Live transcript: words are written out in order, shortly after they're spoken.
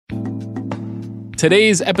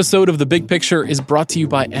Today's episode of The Big Picture is brought to you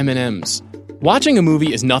by M&M's. Watching a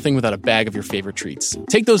movie is nothing without a bag of your favorite treats.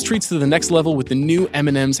 Take those treats to the next level with the new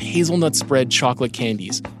M&M's Hazelnut Spread Chocolate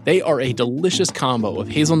Candies. They are a delicious combo of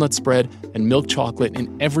hazelnut spread and milk chocolate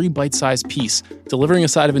in every bite-sized piece, delivering a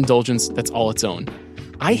side of indulgence that's all its own.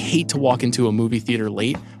 I hate to walk into a movie theater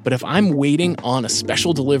late, but if I'm waiting on a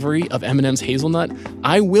special delivery of M&M's Hazelnut,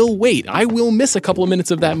 I will wait. I will miss a couple of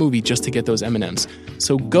minutes of that movie just to get those M&M's.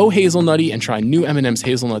 So go hazelnutty and try new M&M's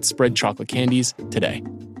Hazelnut Spread Chocolate Candies today.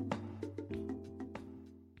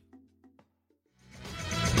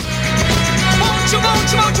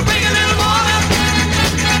 Won't you bring a little water?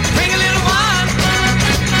 Bring a little wine.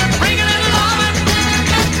 Bring a little lovin',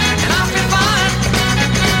 and I'll be fine.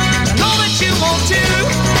 I know that you want to,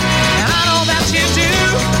 and I know that you do.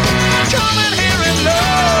 Come in here and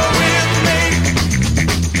love with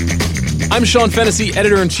me. I'm Sean Fennessy,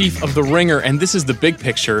 editor-in-chief of The Ringer, and this is The Big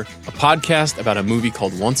Picture, a podcast about a movie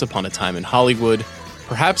called Once Upon a Time in Hollywood,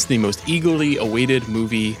 perhaps the most eagerly awaited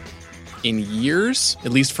movie in years,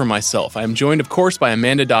 at least for myself. I am joined, of course, by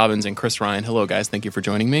Amanda Dobbins and Chris Ryan. Hello, guys. Thank you for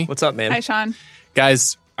joining me. What's up, man? Hi, Sean.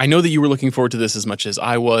 Guys, I know that you were looking forward to this as much as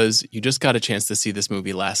I was. You just got a chance to see this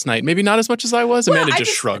movie last night. Maybe not as much as I was. Amanda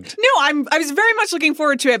just shrugged. No, I was very much looking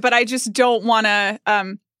forward to it, but I just don't want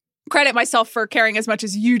to credit myself for caring as much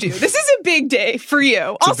as you do. This is a big day for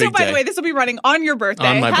you. Also, by the way, this will be running on your birthday.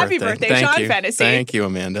 On my Happy birthday, Thank Sean you. Fennessy. Thank you,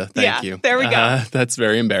 Amanda. Thank you. There we go. That's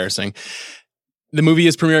very embarrassing. The movie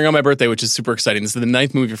is premiering on my birthday, which is super exciting. This is the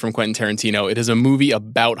 9th movie from Quentin Tarantino. It is a movie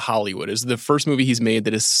about Hollywood. It is the first movie he's made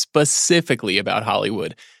that is specifically about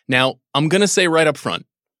Hollywood. Now, I'm going to say right up front,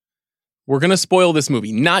 we're going to spoil this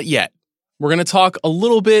movie. Not yet. We're going to talk a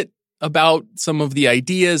little bit about some of the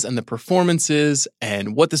ideas and the performances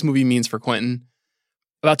and what this movie means for Quentin.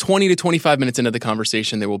 About 20 to 25 minutes into the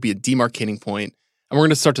conversation, there will be a demarcating point, and we're going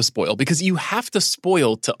to start to spoil, because you have to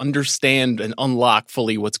spoil to understand and unlock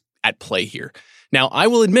fully what's at play here. Now, I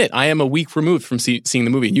will admit, I am a week removed from seeing the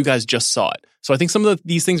movie, and you guys just saw it. So I think some of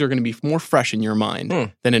these things are going to be more fresh in your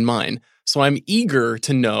mind than in mine. So I'm eager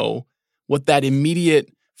to know what that immediate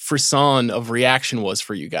frisson of reaction was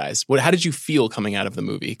for you guys. How did you feel coming out of the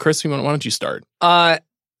movie? Chris, why don't you start? Well,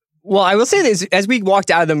 I will say this. As we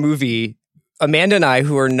walked out of the movie, Amanda and I,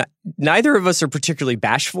 who are neither of us are particularly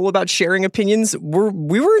bashful about sharing opinions,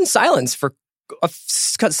 we were in silence for a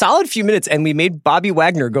solid few minutes, and we made Bobby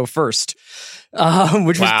Wagner go first,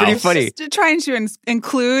 which was pretty funny. Just trying to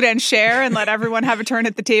include and share and let everyone have a turn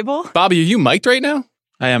at the table. Bobby, are you mic'd right now?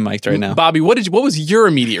 I am mic'd right now. Bobby, what was your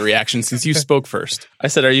immediate reaction since you spoke first? I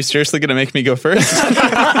said, are you seriously going to make me go first?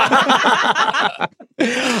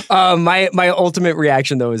 My ultimate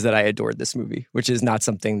reaction, though, is that I adored this movie, which is not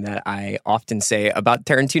something that I often say about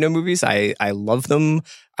Tarantino movies. I love them.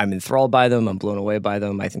 I'm enthralled by them. I'm blown away by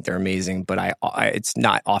them. I think they're amazing, but it's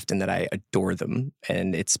not often that I adore them.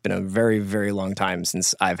 And it's been a very, very long time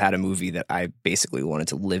since I've had a movie that I basically wanted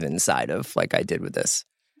to live inside of like I did with this.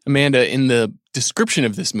 Amanda, in the description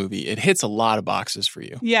of this movie, it hits a lot of boxes for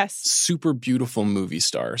you. Yes. Super beautiful movie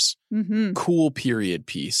stars. Mm-hmm. Cool period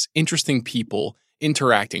piece. Interesting people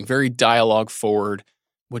interacting. Very dialogue forward.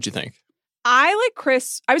 What'd you think? I, like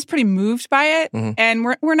Chris, I was pretty moved by it. Mm-hmm. And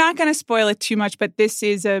we're not going to spoil it too much, but this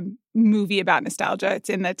is a movie about nostalgia. It's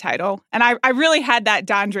in the title. And I really had that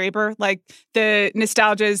Don Draper, like the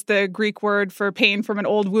nostalgia is the Greek word for pain from an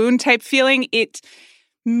old wound type feeling. It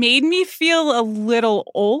made me feel a little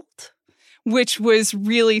old, which was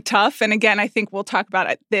really tough. And again, I think we'll talk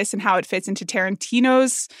about this and how it fits into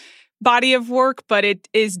Tarantino's body of work, but it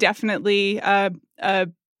is definitely a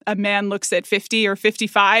man looks at 50 or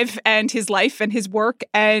 55 and his life and his work.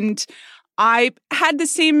 And I had the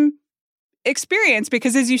same experience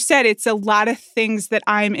because, as you said, it's a lot of things that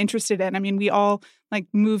I'm interested in. I mean, we all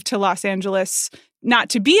moved to Los Angeles not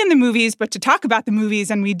to be in the movies, but to talk about the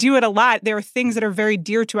movies. And we do it a lot. There are things that are very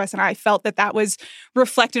dear to us. And I felt that was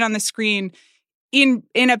reflected on the screen in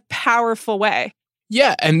a powerful way.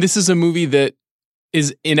 Yeah. And this is a movie that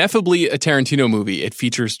is ineffably a Tarantino movie. It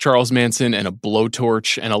features Charles Manson and a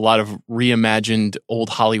blowtorch and a lot of reimagined old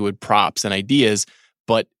Hollywood props and ideas,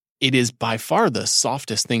 but it is by far the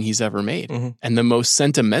softest thing he's ever made and the most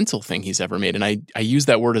sentimental thing he's ever made. And I use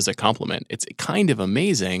that word as a compliment. It's kind of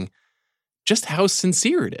amazing just how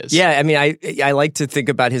sincere it is. Yeah, I mean, I like to think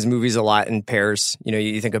about his movies a lot in pairs. You know,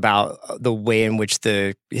 you think about the way in which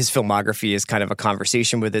his filmography is kind of a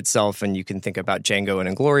conversation with itself, and you can think about Django and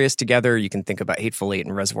Inglourious together. You can think about Hateful Eight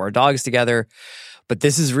and Reservoir Dogs together. But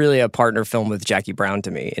this is really a partner film with Jackie Brown to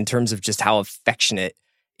me in terms of just how affectionate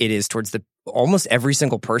it is towards almost every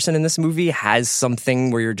single person in this movie has something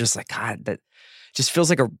where you're just like, God, that just feels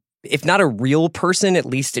like if not a real person, at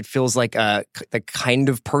least it feels like the kind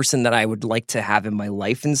of person that I would like to have in my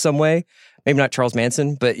life in some way. Maybe not Charles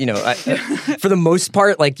Manson, but for the most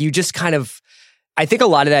part, like you just kind of, I think a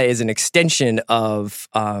lot of that is an extension of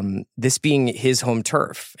this being his home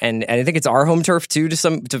turf, and I think it's our home turf too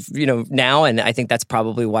now, and I think that's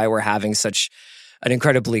probably why we're having such an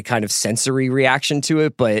incredibly kind of sensory reaction to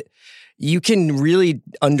it. But you can really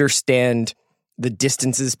understand the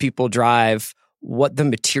distances people drive, what the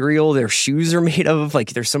material their shoes are made of.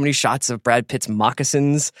 Like there's so many shots of Brad Pitt's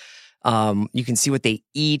moccasins. You can see what they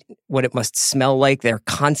eat, what it must smell like. They're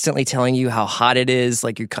constantly telling you how hot it is.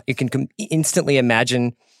 Like you can instantly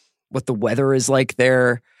imagine what the weather is like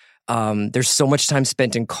there. There's so much time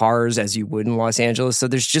spent in cars as you would in Los Angeles. So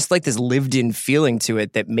there's just like this lived-in feeling to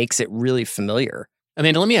it that makes it really familiar.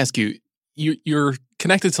 Amanda, let me ask you, you're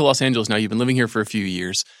connected to Los Angeles now. You've been living here for a few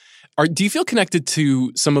years. Do you feel connected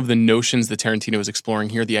to some of the notions that Tarantino is exploring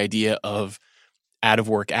here? The idea of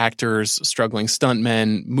out-of-work actors, struggling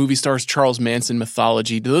stuntmen, movie stars, Charles Manson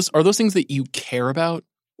mythology. Are those things that you care about?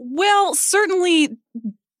 Well, certainly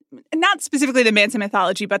not specifically the Manson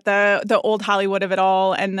mythology, but the old Hollywood of it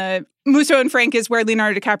all. And the Musso and Frank is where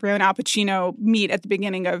Leonardo DiCaprio and Al Pacino meet at the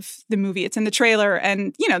beginning of the movie. It's in the trailer.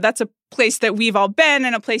 And, that's a place that we've all been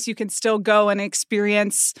and a place you can still go and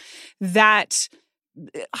experience that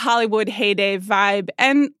Hollywood heyday vibe.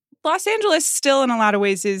 And Los Angeles still in a lot of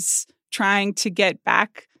ways is trying to get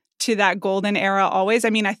back to that golden era always. I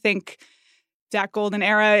mean, I think that golden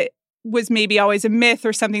era was maybe always a myth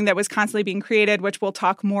or something that was constantly being created, which we'll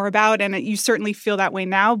talk more about. And you certainly feel that way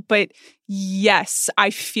now. But yes, I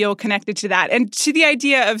feel connected to that. And to the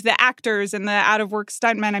idea of the actors and the out-of-work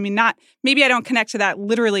stuntmen. I mean, maybe I don't connect to that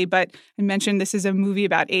literally, but I mentioned this is a movie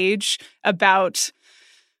about age, about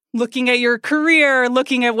looking at your career,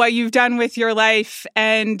 looking at what you've done with your life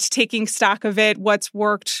and taking stock of it, what's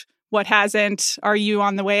worked, what hasn't. Are you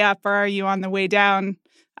on the way up or are you on the way down?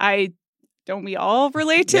 Don't we all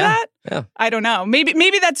relate to that? Yeah. I don't know.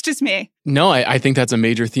 Maybe that's just me. No, I think that's a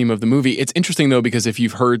major theme of the movie. It's interesting, though, because if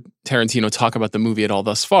you've heard Tarantino talk about the movie at all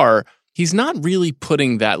thus far, he's not really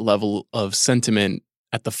putting that level of sentiment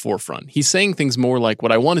at the forefront. He's saying things more like,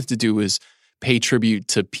 what I wanted to do is pay tribute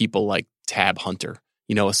to people like Tab Hunter,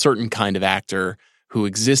 a certain kind of actor who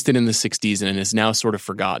existed in the 60s and is now sort of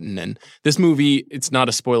forgotten. And this movie, it's not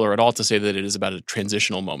a spoiler at all to say that it is about a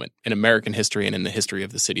transitional moment in American history and in the history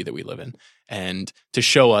of the city that we live in. And to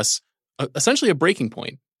show us essentially a breaking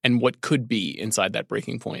point and what could be inside that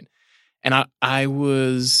breaking point. And I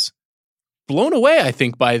was blown away, I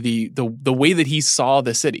think, by the way that he saw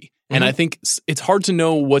the city. And I think it's hard to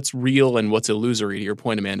know what's real and what's illusory, to your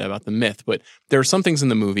point, Amanda, about the myth. But there are some things in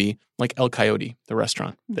the movie, like El Coyote, the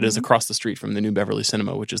restaurant that is across the street from the New Beverly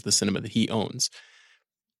Cinema, which is the cinema that he owns,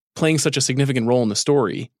 playing such a significant role in the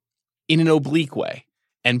story in an oblique way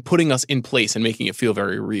and putting us in place and making it feel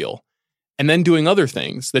very real. And then doing other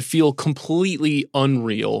things that feel completely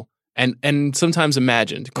unreal and sometimes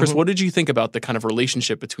imagined. Chris, what did you think about the kind of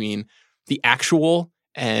relationship between the actual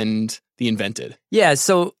and the invented? Yeah,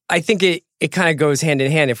 so I think it kind of goes hand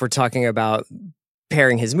in hand if we're talking about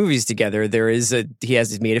pairing his movies together. He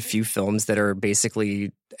has made a few films that are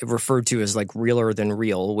basically referred to as like realer than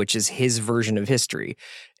real, which is his version of history.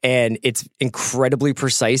 And it's incredibly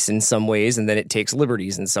precise in some ways, and then it takes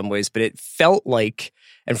liberties in some ways. But it felt like,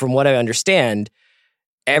 and from what I understand,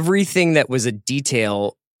 everything that was a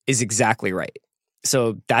detail is exactly right.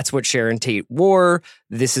 So that's what Sharon Tate wore.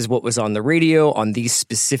 This is what was on the radio on these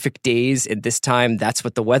specific days at this time. That's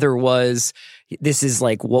what the weather was. This is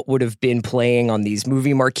like what would have been playing on these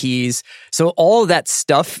movie marquees. So all of that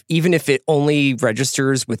stuff, even if it only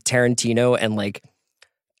registers with Tarantino and like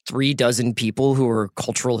 36 people who are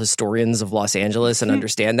cultural historians of Los Angeles and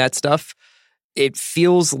understand that stuff, it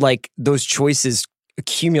feels like those choices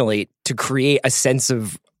accumulate to create a sense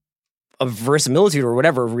of verisimilitude or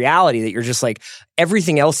whatever, reality, that you're just like,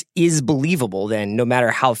 everything else is believable then, no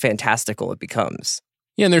matter how fantastical it becomes.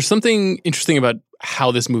 Yeah, and there's something interesting about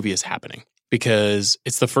how this movie is happening, because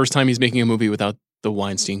it's the first time he's making a movie without the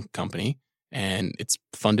Weinstein Company, and it's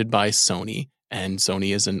funded by Sony, and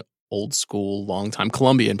Sony is an old school, long time,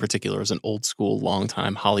 Columbia in particular is an old school, long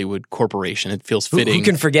time Hollywood corporation. It feels fitting. Who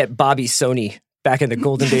can forget Bobby Sony back in the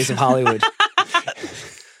golden days of Hollywood?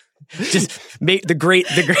 Just make the great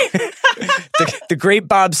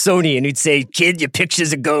Bob Sony, and he'd say, "Kid, your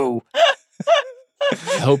picture's a go."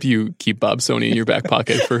 I hope you keep Bob Sony in your back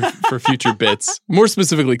pocket for future bits. More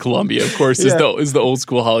specifically, Columbia, of course, is the old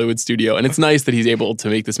school Hollywood studio, and it's nice that he's able to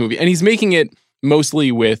make this movie, and he's making it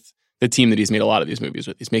mostly with the team that he's made a lot of these movies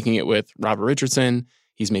with. He's making it with Robert Richardson.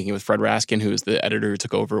 He's making it with Fred Raskin, who is the editor who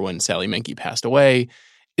took over when Sally Menke passed away.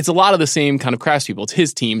 it's a lot of the same kind of craftspeople. It's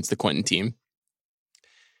his team. It's the Quentin team.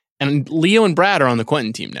 And Leo and Brad are on the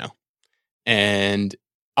Quentin team now. And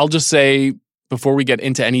I'll just say, before we get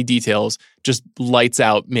into any details, just lights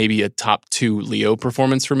out maybe a top 2 Leo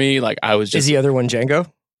performance for me. Like I was just... Is the other one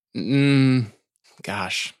Django?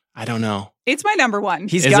 Gosh, I don't know. It's my number one.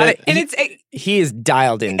 He's got it. And he is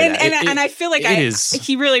dialed into that. And I feel like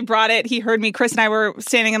he really brought it. He heard me. Chris and I were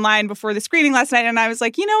standing in line before the screening last night, and I was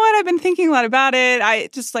like, you know what? I've been thinking a lot about it. I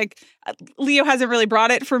just like, Leo hasn't really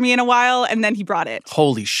brought it for me in a while, and then he brought it.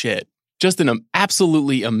 Holy shit. Just an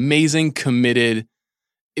absolutely amazing, committed...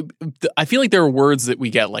 I feel like there are words that we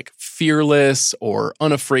get like fearless or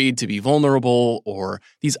unafraid to be vulnerable or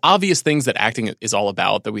these obvious things that acting is all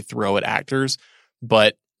about that we throw at actors.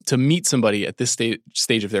 But to meet somebody at this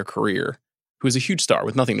stage of their career who is a huge star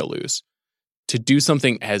with nothing to lose, to do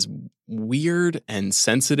something as weird and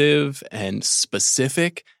sensitive and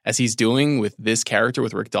specific as he's doing with this character,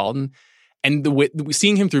 with Rick Dalton, and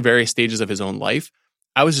seeing him through various stages of his own life,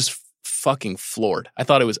 I was just fucking floored. I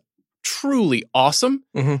thought it was truly awesome.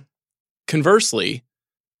 Mm-hmm. Conversely,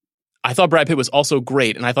 I thought Brad Pitt was also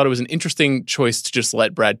great, and I thought it was an interesting choice to just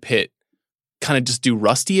let Brad Pitt kind of just do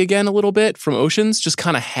Rusty again a little bit from Oceans, just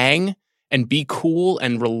kind of hang and be cool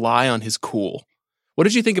and rely on his cool. What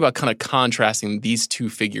did you think about kind of contrasting these two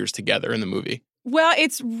figures together in the movie? Well,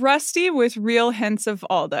 it's Rusty with real hints of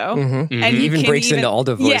Aldo. Mm-hmm. And he even breaks into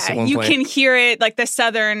Aldo voice at one you point. can hear it, like the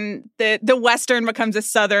Southern, the Western becomes a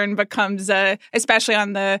Southern, becomes a, especially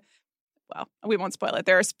on the, well, we won't spoil it.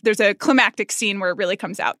 There's a climactic scene where it really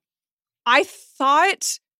comes out. I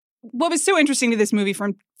thought what was so interesting to this movie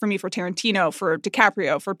for me, for Tarantino, for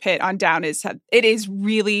DiCaprio, for Pitt on down, is it is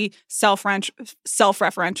really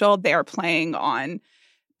self-referential. They are playing on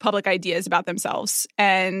public ideas about themselves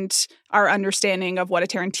and our understanding of what a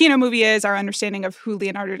Tarantino movie is, our understanding of who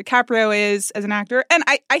Leonardo DiCaprio is as an actor. And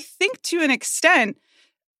I think to an extent,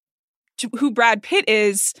 to who Brad Pitt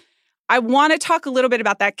is, I want to talk a little bit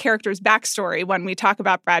about that character's backstory when we talk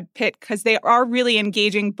about Brad Pitt, because they are really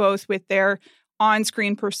engaging both with their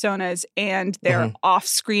on-screen personas and their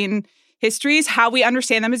off-screen histories, how we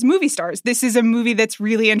understand them as movie stars. This is a movie that's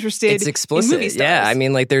really interested It's explicit. in movie stars. Yeah, I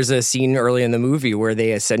mean, like there's a scene early in the movie where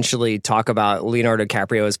they essentially talk about Leonardo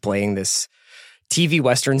DiCaprio as playing this TV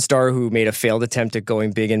Western star who made a failed attempt at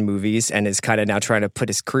going big in movies and is kind of now trying to put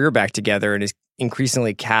his career back together and is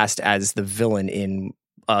increasingly cast as the villain in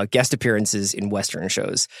guest appearances in Western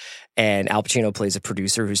shows. And Al Pacino plays a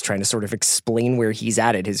producer who's trying to sort of explain where he's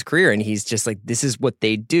at in his career. And he's just like, this is what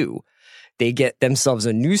they do. They get themselves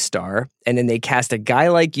a new star, and then they cast a guy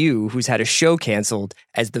like you who's had a show canceled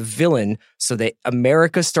as the villain so that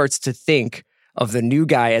America starts to think of the new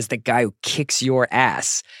guy as the guy who kicks your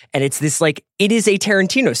ass. And it's this like, it is a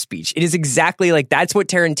Tarantino speech. It is exactly like, that's what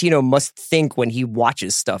Tarantino must think when he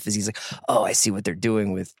watches stuff, is he's like, oh, I see what they're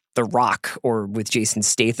doing with The Rock or with Jason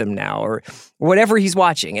Statham now or whatever he's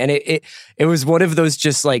watching. And it was one of those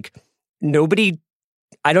just like,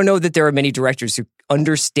 I don't know that there are many directors who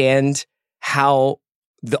understand how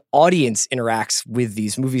the audience interacts with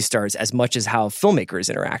these movie stars as much as how filmmakers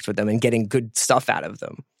interact with them and getting good stuff out of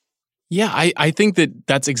them. Yeah, I think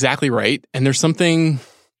that's exactly right. And there's something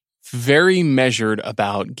very measured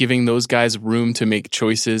about giving those guys room to make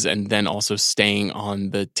choices and then also staying on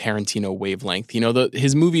the Tarantino wavelength. You know,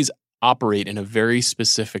 his movies operate in a very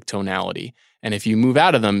specific tonality. And if you move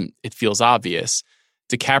out of them, it feels obvious.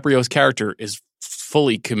 DiCaprio's character is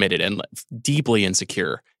fully committed and deeply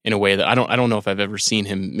insecure in a way that I don't know if I've ever seen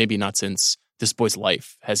him, maybe not since This Boy's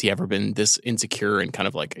Life. Has he ever been this insecure and kind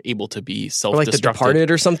of like able to be self-destructive? Or like The Departed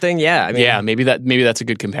or something? Yeah. I mean, yeah, maybe that's a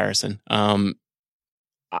good comparison.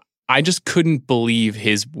 I just couldn't believe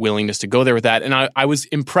his willingness to go there with that. And I was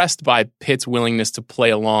impressed by Pitt's willingness to play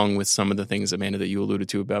along with some of the things, Amanda, that you alluded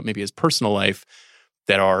to about maybe his personal life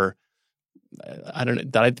that are, I don't know,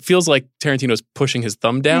 that it feels like Tarantino's pushing his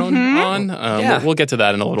thumb down on. We'll get to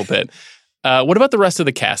that in a little bit. What about the rest of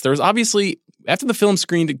the cast? There was obviously, after the film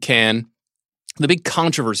screened at Cannes, the big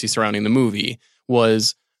controversy surrounding the movie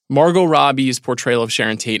was Margot Robbie's portrayal of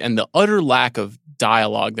Sharon Tate and the utter lack of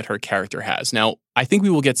dialogue that her character has. Now, I think we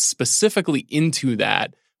will get specifically into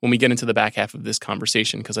that when we get into the back half of this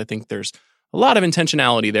conversation, because I think there's a lot of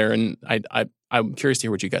intentionality there, and I'm curious to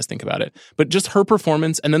hear what you guys think about it. But just her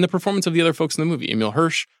performance, and then the performance of the other folks in the movie, Emile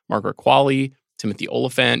Hirsch, Margaret Qualley, Timothy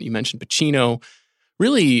Olyphant, you mentioned Pacino,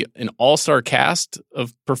 really an all-star cast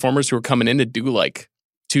of performers who are coming in to do like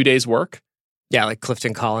 2 days work. Yeah, like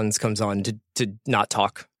Clifton Collins comes on to not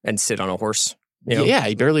talk and sit on a horse. You know? Yeah,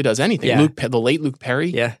 he barely does anything. Yeah. The late Luke Perry.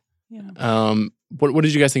 Yeah. What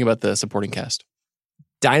did you guys think about the supporting cast?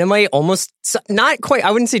 Dynamite, almost not quite,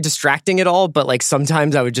 I wouldn't say distracting at all, but like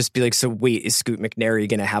sometimes I would just be like, so wait, is Scoot McNairy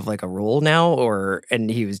going to have like a role now? And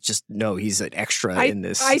he was just, no, he's an extra in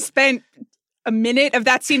this. I spent a minute of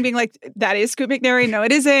that scene being like, that is Scoot McNairy. No,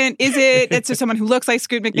 it isn't. Is it? It's just someone who looks like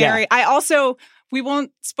Scoot McNairy. Yeah. We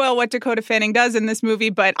won't spoil what Dakota Fanning does in this movie,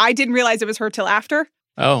 but I didn't realize it was her till after.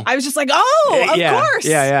 Oh. I was just like, of course.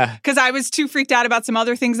 Yeah. Because I was too freaked out about some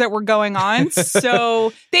other things that were going on.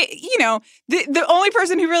 So the only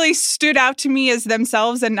person who really stood out to me as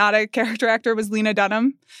themselves and not a character actor was Lena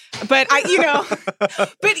Dunham. But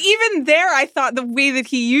but even there, I thought the way that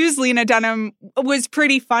he used Lena Dunham was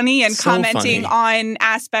pretty funny and so commenting funny on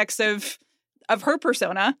aspects of her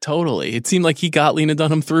persona. Totally. It seemed like he got Lena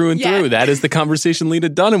Dunham through and through. That is the conversation Lena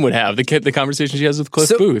Dunham would have, the conversation she has with Cliff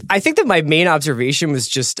Booth. I think that my main observation was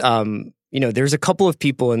just, there's a couple of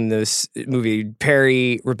people in this movie,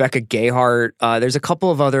 Perry, Rebecca Gayheart. There's a couple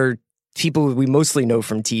of other people we mostly know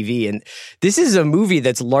from TV. And this is a movie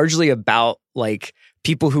that's largely about like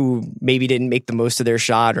people who maybe didn't make the most of their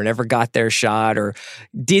shot or never got their shot or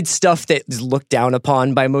did stuff that is looked down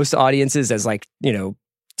upon by most audiences as like,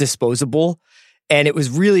 disposable. And it was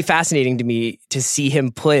really fascinating to me to see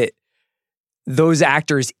him put those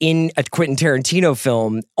actors in a Quentin Tarantino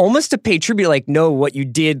film almost to pay tribute, like, no, what you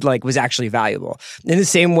did like was actually valuable. In the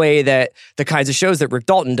same way that the kinds of shows that Rick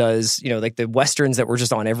Dalton does, like the Westerns that were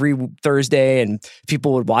just on every Thursday and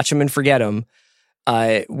people would watch them and forget them,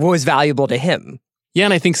 was valuable to him. Yeah,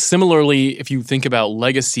 and I think similarly, if you think about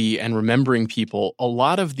legacy and remembering people, a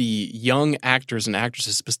lot of the young actors and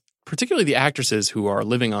actresses, particularly the actresses who are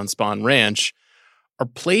living on Spahn Ranch, are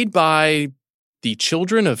played by the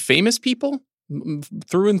children of famous people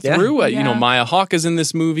through and through. Maya Hawke is in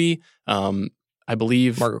this movie. I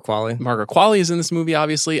believe Margaret Qualley is in this movie,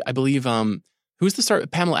 obviously. I believe who's the star?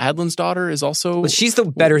 Pamela Adlin's daughter is also... Well, she's the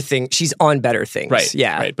better thing. She's on Better Things. Right.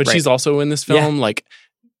 Yeah. Right. But she's also in this film. Yeah. Like,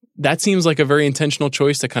 that seems like a very intentional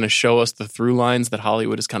choice to kind of show us the through lines that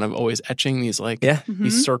Hollywood is kind of always etching, these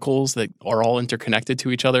these circles that are all interconnected to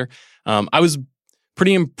each other. I was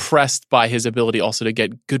pretty impressed by his ability also to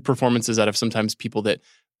get good performances out of sometimes people that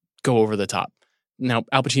go over the top. Now,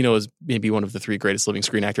 Al Pacino is maybe one of the 3 greatest living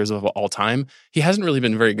screen actors of all time. He hasn't really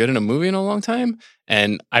been very good in a movie in a long time,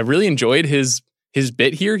 and I really enjoyed his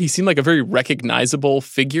bit here. He seemed like a very recognizable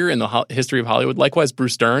figure in the history of Hollywood. Likewise,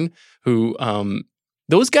 Bruce Dern, who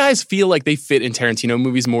those guys feel like they fit in Tarantino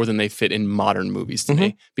movies more than they fit in modern movies to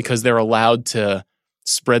me, because they're allowed to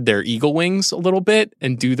spread their eagle wings a little bit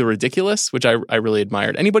and do the ridiculous, which I really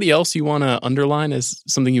admired. Anybody else you want to underline as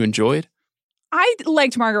something you enjoyed? I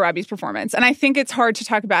liked Margot Robbie's performance, and I think it's hard to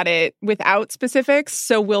talk about it without specifics,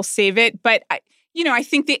 so we'll save it. But, I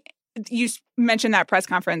think that you mentioned that press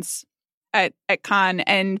conference at Cannes,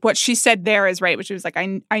 and what she said there is right, which was like,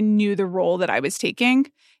 I knew the role that I was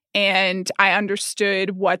taking, and I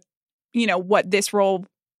understood what role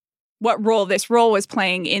this role was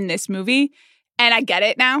playing in this movie. And I get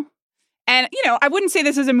it now. And, I wouldn't say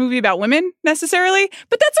this is a movie about women necessarily,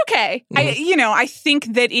 but that's okay. I think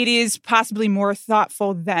that it is possibly more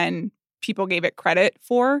thoughtful than people gave it credit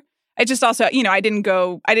for. I just also, I didn't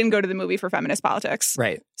go to the movie for feminist politics.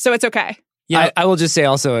 Right. So it's okay. Yeah. I will just say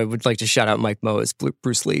also, I would like to shout out Mike Moe as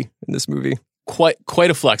Bruce Lee in this movie. Quite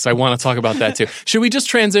a flex. I want to talk about that too. Should we just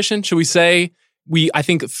transition? Should we say I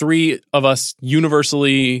think 3 of us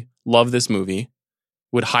universally love this movie,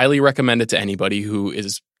 would highly recommend it to anybody who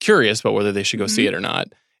is curious about whether they should go see it or not.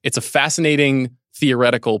 It's a fascinating,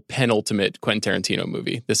 theoretical, penultimate Quentin Tarantino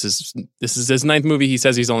movie. This is his 9th movie. He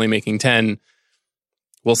says he's only making 10.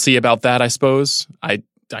 We'll see about that, I suppose. I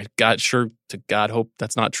sure to God hope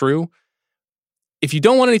that's not true. If you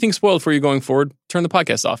don't want anything spoiled for you going forward, turn the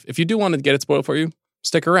podcast off. If you do want to get it spoiled for you,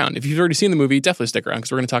 stick around. If you've already seen the movie, definitely stick around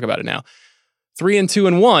because we're going to talk about it now. 3 and 2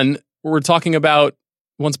 and 1, we're talking about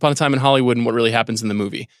Once Upon a Time in Hollywood and what really happens in the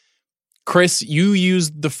movie. Chris, you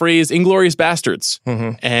used the phrase Inglourious Bastards,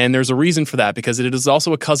 and there's a reason for that, because it is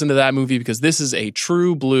also a cousin to that movie, because this is a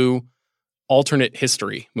true blue alternate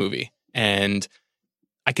history movie. And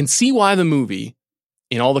I can see why the movie,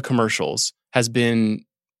 in all the commercials, has been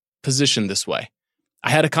positioned this way. I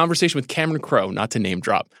had a conversation with Cameron Crowe, not to name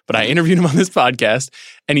drop, but I interviewed him on this podcast,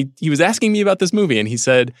 and he was asking me about this movie, and he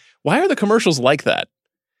said, why are the commercials like that?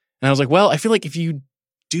 And I was like, well, I feel like if you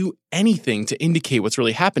do anything to indicate what's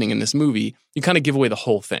really happening in this movie, you kind of give away the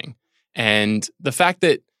whole thing. And the fact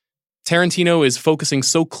that Tarantino is focusing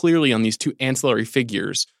so clearly on these 2 ancillary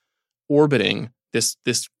figures orbiting this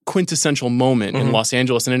quintessential moment in Los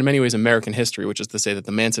Angeles and in many ways American history, which is to say that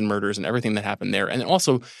the Manson murders and everything that happened there, and it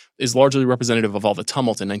also is largely representative of all the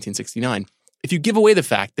tumult in 1969. If you give away the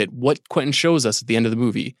fact that what Quentin shows us at the end of the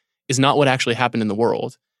movie is not what actually happened in the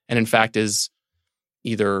world, and in fact is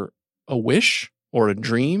either a wish or a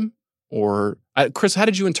dream? Or Chris, how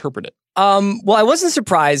did you interpret it? Well, I wasn't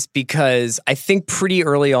surprised because I think pretty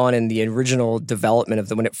early on in the original development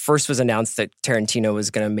when it first was announced that Tarantino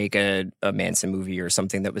was going to make a Manson movie or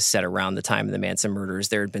something that was set around the time of the Manson murders,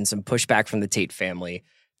 there had been some pushback from the Tate family.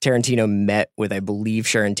 Tarantino met with, I believe,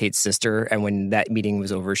 Sharon Tate's sister, and when that meeting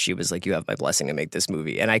was over, she was like, "You have my blessing to make this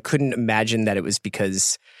movie." And I couldn't imagine that it was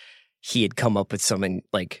because he had come up with some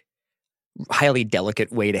like highly delicate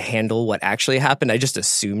way to handle what actually happened. I just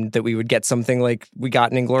assumed that we would get something like we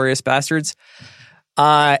got in Inglourious Bastards.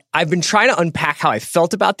 I've been trying to unpack how I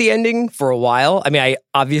felt about the ending for a while. I mean, I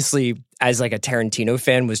obviously, as like a Tarantino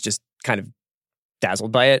fan, was just kind of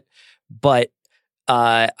dazzled by it. But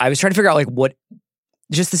I was trying to figure out like what,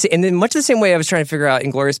 just the same, and then much the same way I was trying to figure out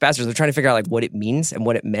Inglourious Bastards, I was trying to figure out like what it means and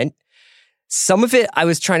what it meant. Some of it I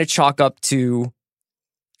was trying to chalk up to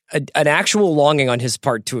an actual longing on his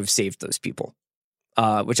part to have saved those people,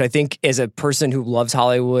 which I think as a person who loves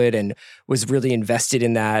Hollywood and was really invested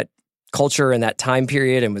in that culture and that time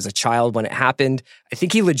period and was a child when it happened, I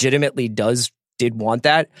think he legitimately did want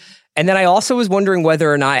that. And then I also was wondering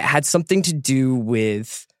whether or not it had something to do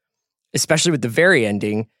with, especially with the very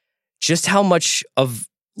ending, just how much of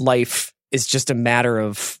life is just a matter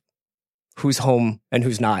of who's home and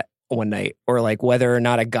who's not one night, or like whether or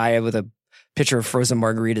not a guy with a pitcher of frozen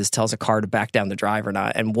margaritas tells a car to back down the drive or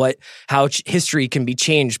not, and how history can be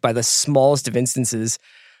changed by the smallest of instances.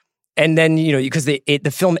 And then, because the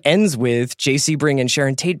film ends with Jay Sebring and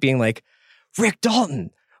Sharon Tate being like, "Rick Dalton,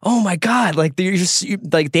 oh my God," like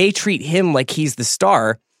they treat him like he's the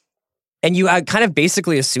star. And you kind of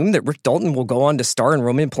basically assume that Rick Dalton will go on to star in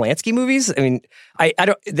Roman Polanski movies. I mean, I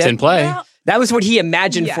don't. It's in play. Well, that was what he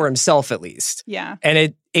imagined for himself, at least. Yeah.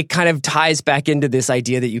 And it kind of ties back into this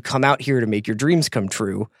idea that you come out here to make your dreams come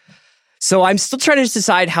true. So I'm still trying to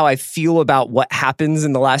decide how I feel about what happens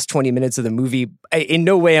in the last 20 minutes of the movie. In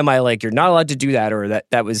no way am I like, you're not allowed to do that, or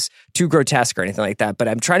that was too grotesque or anything like that. But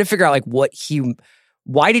I'm trying to figure out like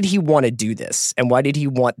why did he want to do this? And why did he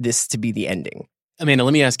want this to be the ending? Amanda,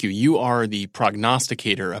 let me ask you, you are the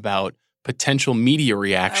prognosticator about potential media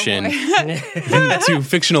reaction to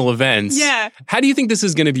fictional events. Yeah. How do you think this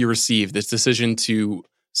is going to be received, this decision to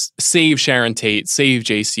save Sharon Tate, save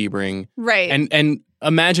Jay Sebring? Right. And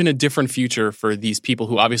imagine a different future for these people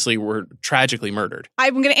who obviously were tragically murdered.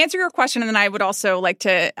 I'm going to answer your question, and then I would also like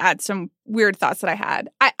to add some weird thoughts that I had.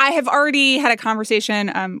 I have already had a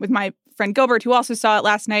conversation with my friend Gilbert, who also saw it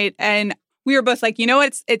last night, and we were both like,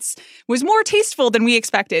 it was more tasteful than we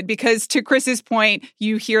expected, because to Chris's point,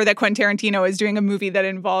 you hear that Quentin Tarantino is doing a movie that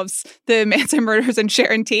involves the Manson murders and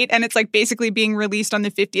Sharon Tate, and it's like basically being released on the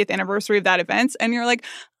 50th anniversary of that event. And you're like,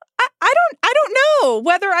 I don't know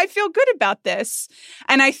whether I feel good about this.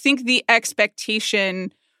 And I think the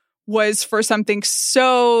expectation was for something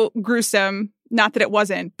so gruesome, not that it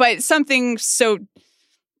wasn't, but something so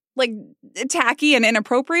like tacky and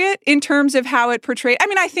inappropriate in terms of how it portrayed. I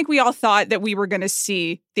mean, I think we all thought that we were going to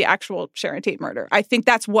see the actual Sharon Tate murder. I think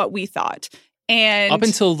that's what we thought. And up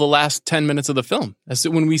until the last 10 minutes of the film,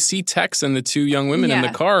 when we see Tex and the two young women in the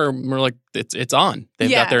car, we're like, it's on.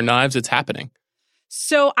 They've got their knives. It's happening.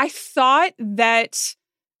 So I thought that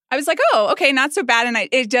I was like, oh, okay, not so bad. And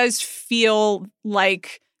it does feel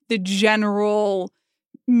like the general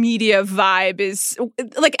media vibe is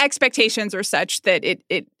like expectations are such that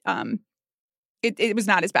it was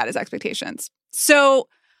not as bad as expectations. So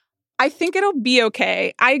I think it'll be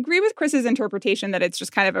okay. I agree with Chris's interpretation that it's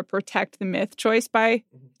just kind of a protect the myth choice by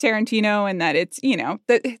Tarantino, and that it's,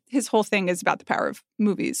 that his whole thing is about the power of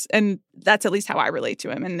movies. And that's at least how I relate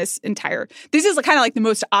to him. And this is kind of like the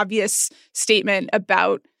most obvious statement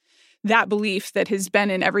about that belief that has been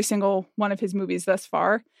in every single one of his movies thus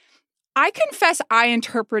far. I confess I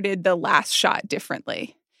interpreted the last shot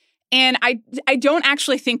differently. And I don't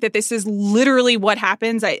actually think that this is literally what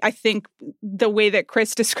happens. I think the way that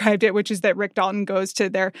Chris described it, which is that Rick Dalton goes to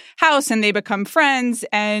their house and they become friends.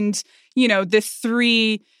 And, the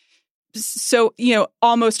three,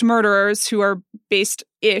 almost murderers who are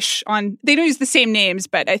based-ish on, they don't use the same names,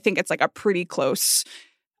 but I think it's like a pretty close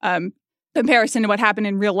comparison to what happened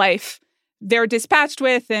in real life. They're dispatched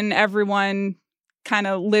with, and everyone kind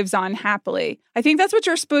of lives on happily. I think that's what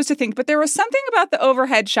you're supposed to think. But there was something about the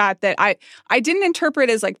overhead shot that I didn't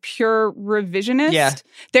interpret as like pure revisionist. Yeah.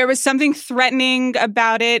 There was something threatening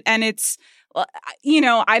about it. And it's,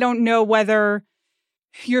 I don't know whether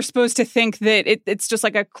you're supposed to think that it's just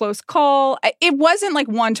like a close call. It wasn't like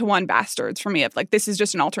one-to-one Bastards for me of like, this is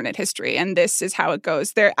just an alternate history and this is how it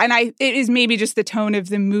goes there. And it is maybe just the tone of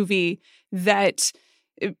the movie that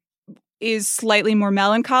is slightly more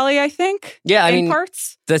melancholy, I think. Yeah, I in mean,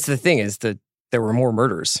 parts. That's the thing is that there were more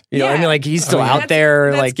murders. You know what I Yeah. mean? Like he's still out That's-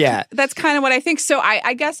 there. that's Like, yeah. That's kind of what I think. So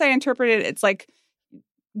I guess I interpreted it. It's like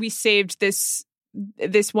we saved this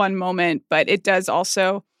one moment, but it does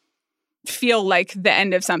also feel like the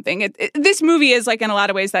end of something. This movie is like in a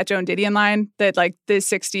lot of ways that Joan Didion line that like the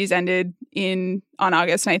 60s ended on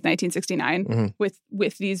August 9th, 1969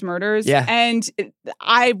 with these murders. Yeah. And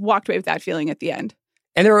I walked away with that feeling at the end.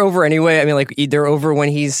 And they're over anyway. I mean, like they're over when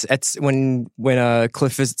he's when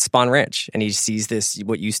Cliff visits Spawn Ranch and he sees this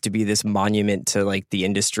what used to be this monument to like the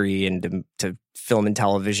industry and to film and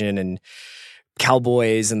television and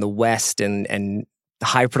cowboys and the West and the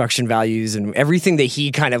high production values and everything that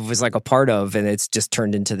he kind of was like a part of, and it's just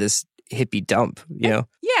turned into this hippie dump. You know?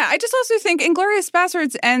 Yeah, I just also think Inglourious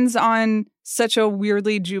Basterds ends on such a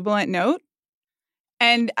weirdly jubilant note,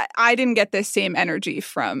 and I didn't get the same energy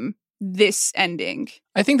from this ending.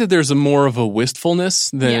 I think that there's a more of a wistfulness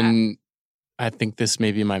than I think this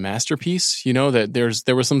may be my masterpiece. You know, that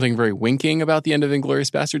there was something very winking about the end of Inglourious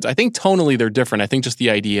Basterds. I think tonally they're different. I think just the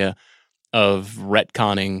idea of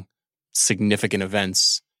retconning significant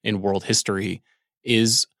events in world history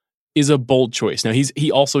is a bold choice. Now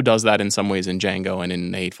he also does that in some ways in Django and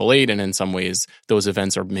in The Hateful Eight, and in some ways those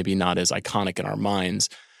events are maybe not as iconic in our minds.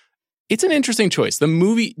 It's an interesting choice. The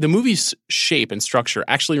movie's shape and structure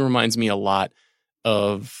actually reminds me a lot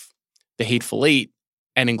of The Hateful Eight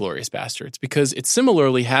and Inglourious Basterds because it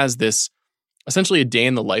similarly has this essentially a day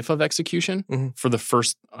in the life of execution for the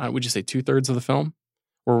first, would you say 2/3 of the film?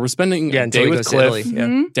 Where we're spending a day with Cliff,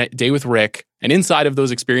 day with Rick, and inside of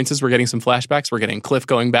those experiences, we're getting some flashbacks. We're getting Cliff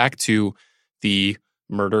going back to the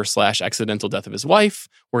murder/accidental death of his wife.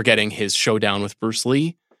 We're getting his showdown with Bruce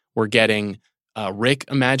Lee. We're getting Rick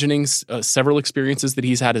imagining several experiences that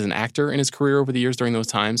he's had as an actor in his career over the years during those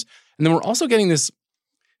times. And then we're also getting this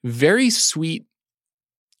very sweet,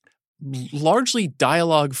 largely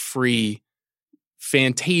dialogue-free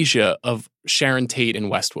fantasia of Sharon Tate in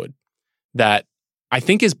Westwood that I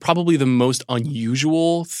think is probably the most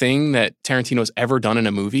unusual thing that Tarantino's ever done in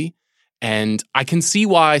a movie. And I can see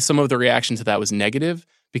why some of the reaction to that was negative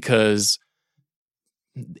because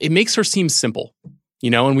it makes her seem simple, you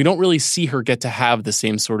know, and we don't really see her get to have the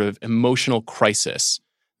same sort of emotional crisis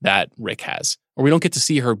that Rick has. Or we don't get to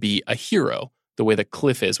see her be a hero the way that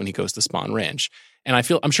Cliff is when he goes to Spawn Ranch. And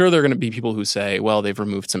I'm sure there are going to be people who say, well, they've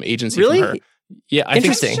removed some agency from her. Yeah, I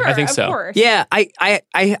think so. Course. Yeah,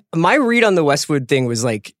 I my read on the Westwood thing was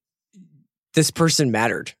like this person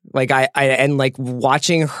mattered. Like I like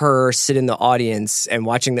watching her sit in the audience and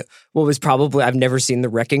watching what was probably I've never seen The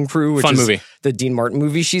Wrecking Crew, which Fun is movie. The Dean Martin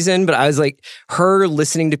movie she's in, but I was like her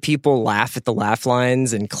listening to people laugh at the laugh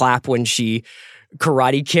lines and clap when she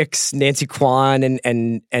karate kicks Nancy Kwan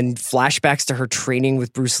and flashbacks to her training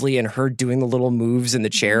with Bruce Lee and her doing the little moves in the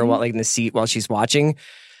chair while like in the seat while she's watching.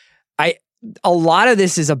 A lot of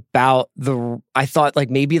this is about I thought like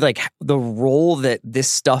maybe like the role that this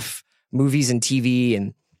stuff, movies and TV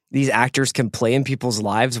and these actors can play in people's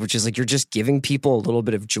lives, which is like you're just giving people a little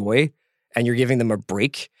bit of joy and you're giving them a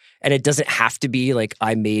break. And it doesn't have to be like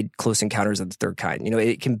I made Close Encounters of the Third Kind. You know,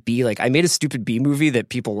 it can be like I made a stupid B movie that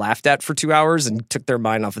people laughed at for 2 hours and took their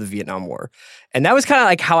mind off of the Vietnam War. And that was kind of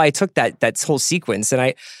like how I took that whole sequence.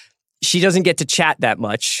 And she doesn't get to chat that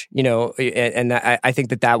much, you know, and I think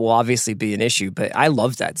that will obviously be an issue. But I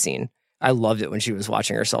loved that scene. I loved it when she was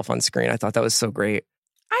watching herself on screen. I thought that was so great.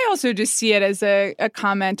 I also just see it as a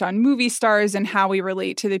comment on movie stars and how we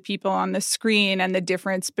relate to the people on the screen and the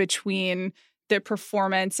difference between the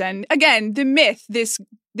performance and, again, the myth, this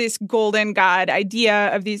golden god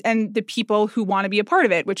idea of these and the people who want to be a part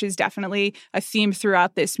of it, which is definitely a theme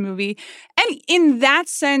throughout this movie. And in that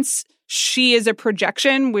sense, she is a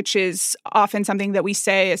projection, which is often something that we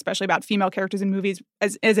say, especially about female characters in movies,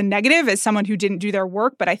 as a negative, as someone who didn't do their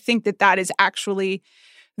work. But I think that is actually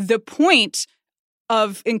the point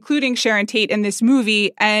of including Sharon Tate in this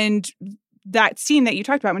movie. And that scene that you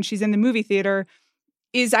talked about when she's in the movie theater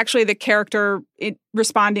is actually the character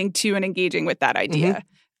responding to and engaging with that idea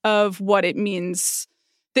of what it means,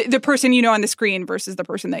 the person you know on the screen versus the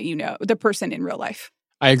person that you know, the person in real life.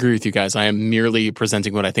 I agree with you guys. I am merely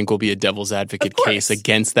presenting what I think will be a devil's advocate case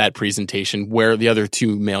against that presentation where the other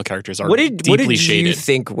two male characters are deeply shaded. What did you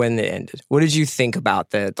think when it ended? What did you think about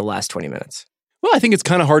the last 20 minutes? Well, I think it's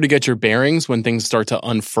kind of hard to get your bearings when things start to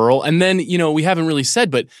unfurl. And then, you know, we haven't really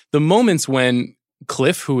said, but the moments when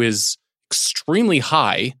Cliff, who is extremely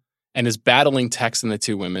high and is battling Tex and the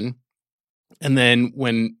two women, and then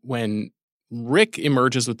when Rick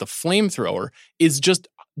emerges with the flamethrower, is just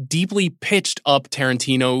deeply pitched up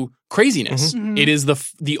Tarantino craziness. It is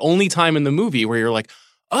the only time in the movie where you're like,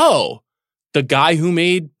 oh, the guy who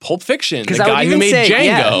made Pulp Fiction, the I would guy who even made say,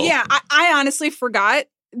 Django. Yeah, I honestly forgot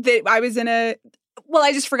that I was in a. Well,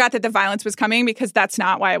 I just forgot that the violence was coming because that's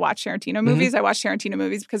not why I watch Tarantino movies. I watch Tarantino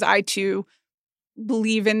movies because I too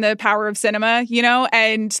believe in the power of cinema, you know,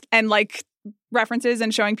 and like references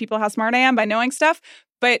and showing people how smart I am by knowing stuff.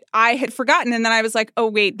 But I had forgotten, and then I was like, oh,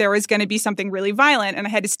 wait, there was going to be something really violent, and I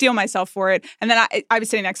had to steel myself for it. And then I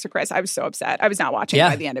was sitting next to Chris. I was so upset. I was not watching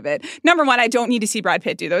by the end of it. Number one, I don't need to see Brad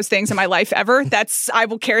Pitt do those things in my life ever. I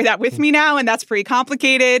will carry that with me now, and that's pretty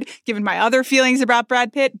complicated, given my other feelings about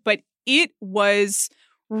Brad Pitt. But it was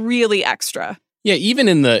really extra. Yeah, even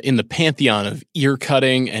in the pantheon of ear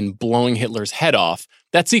cutting and blowing Hitler's head off,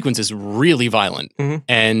 that sequence is really violent,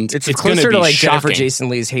 and it's closer gonna to be like shocking. Jennifer Jason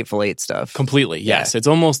Leigh's Hateful Eight stuff. Completely, yes. It's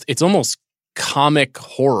almost comic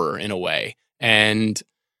horror in a way, and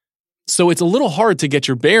so it's a little hard to get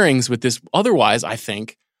your bearings with this. Otherwise, I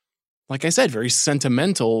think, like I said, very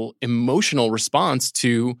sentimental, emotional response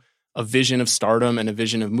to a vision of stardom and a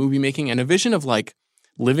vision of movie making and a vision of like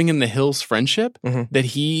living in the hills friendship that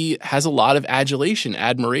he has a lot of adulation,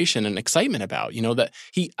 admiration, and excitement about. You know, that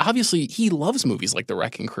he loves movies like The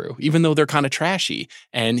Wrecking Crew, even though they're kind of trashy.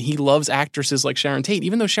 And he loves actresses like Sharon Tate,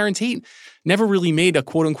 even though Sharon Tate never really made a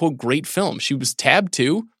quote unquote great film. She was tabbed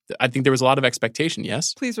too. I think there was a lot of expectation,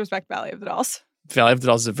 yes. Please respect Valley of the Dolls. Valley of the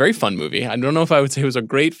Dolls is a very fun movie. I don't know if I would say it was a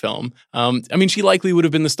great film. I mean, she likely would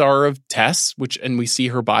have been the star of Tess, and we see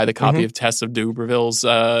her buy the copy of Tess of D'Urberville's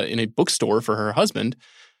in a bookstore for her husband,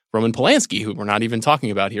 Roman Polanski, who we're not even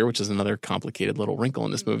talking about here, which is another complicated little wrinkle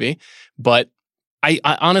in this movie. But I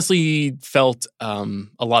honestly felt a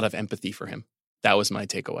lot of empathy for him. That was my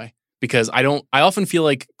takeaway. Because I often feel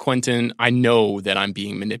like Quentin, I know that I'm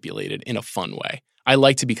being manipulated in a fun way. I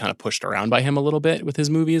like to be kind of pushed around by him a little bit with his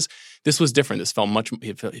movies. This was different. This felt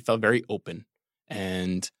it felt very open.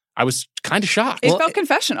 And I was kind of shocked. It felt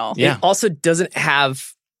confessional. Yeah. It also doesn't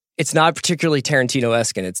have, it's not particularly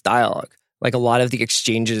Tarantino-esque in its dialogue. Like a lot of the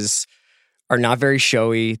exchanges are not very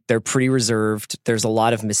showy. They're pretty reserved. There's a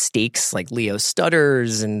lot of mistakes, like Leo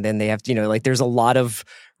stutters, and then they have to, there's a lot of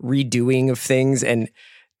redoing of things. And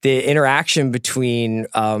the interaction between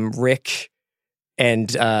Rick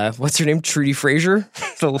and what's her name, Trudy Frazier,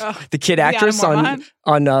 the kid actress on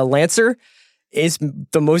Lancer, is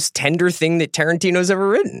the most tender thing that Tarantino's ever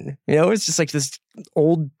written. It's just like this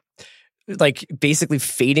old, like basically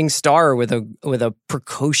fading star with a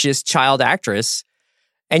precocious child actress,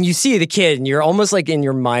 and you see the kid, and you're almost like in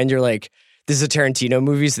your mind, you're like, this is a Tarantino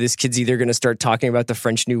movie, so this kid's either going to start talking about the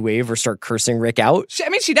French New Wave or start cursing Rick out.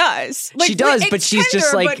 She does. She does, but she's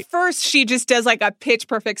just like... But first, she just does like a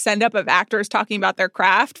pitch-perfect send-up of actors talking about their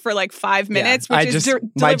craft for like 5 minutes, my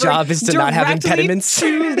job is to not have impediments.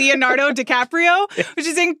 To Leonardo DiCaprio, which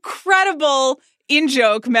is incredible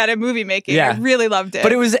in-joke meta movie making. I really loved it.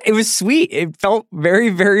 But it was sweet. It felt very,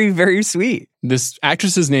 very, very sweet. This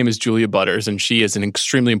actress's name is Julia Butters, and she is an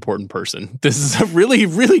extremely important person. This is a really,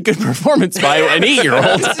 really good performance by an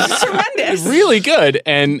 8-year-old. This is tremendous. Really good.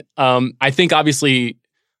 And I think, obviously,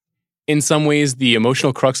 in some ways, the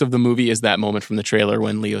emotional crux of the movie is that moment from the trailer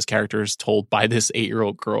when Leo's character is told by this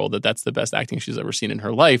 8-year-old girl that that's the best acting she's ever seen in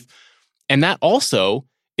her life. And that also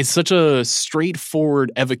is such a straightforward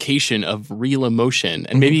evocation of real emotion.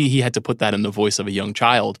 And maybe he had to put that in the voice of a young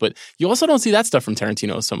child. But you also don't see that stuff from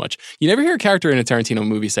Tarantino so much. You never hear a character in a Tarantino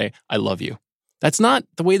movie say, I love you. That's not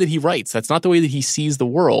the way that he writes. That's not the way that he sees the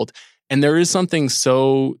world. And there is something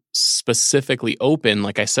so specifically open,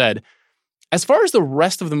 like I said. As far as the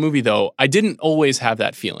rest of the movie, though, I didn't always have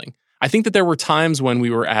that feeling. I think that there were times when we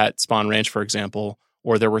were at Spawn Ranch, for example,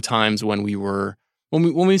 or there were times when we were...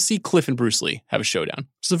 When we see Cliff and Bruce Lee have a showdown,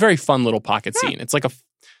 which is a very fun little pocket scene. It's like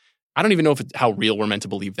I don't even know how real we're meant to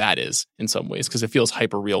believe that is in some ways, because it feels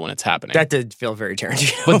hyper real when it's happening. That did feel very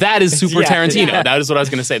Tarantino. But that is super Tarantino. Yeah. That is what I was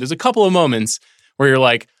going to say. There's a couple of moments where you're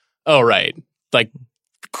like, oh, right. Like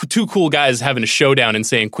two cool guys having a showdown and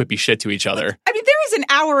saying quippy shit to each other. I mean, there is an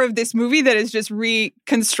hour of this movie that is just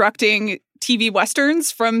reconstructing TV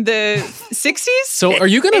Westerns from the 60s. So are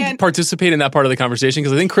you going to participate in that part of the conversation?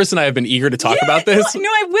 Because I think Chris and I have been eger to talk about this. No,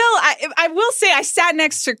 I will. I will say I sat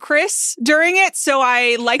next to Chris during it, so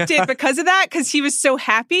I liked it because of that, because he was so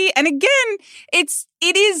happy. And again,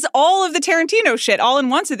 it is all of the Tarantino shit all in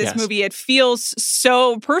once of this movie. It feels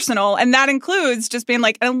so personal. And that includes just being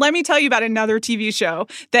like, and let me tell you about another TV show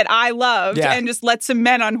that I loved, and just let some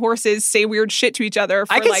men on horses say weird shit to each other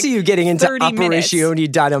for I can see you getting into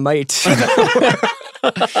Operatione Dynamite.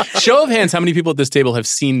 Show of hands, how many people at this table have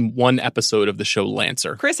seen one episode of the show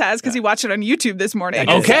Lancer? Chris has, because he watched it on YouTube this morning.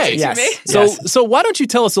 Okay. So why don't you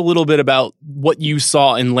tell us a little bit about what you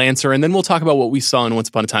saw in Lancer, and then we'll talk about what we saw in Once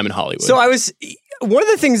Upon a Time in Hollywood. So one of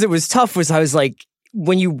the things that was tough was I was like,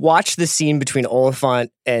 when you watch the scene between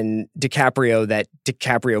Oliphant and DiCaprio, that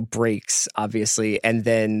DiCaprio breaks, obviously, and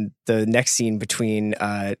then the next scene between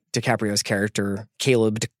DiCaprio's character,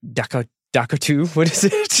 Caleb Dakatu, what is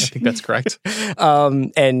it? I think that's correct.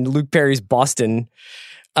 And Luke Perry's Boston.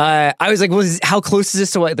 I was like, how close is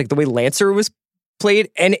this to like the way Lancer was played?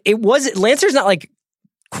 And Lancer's not like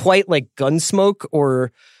quite like Gunsmoke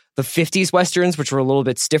or the 50s Westerns, which were a little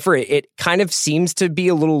bit stiffer. It kind of seems to be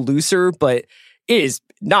a little looser, but it is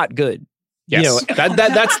not good. Yes, you know,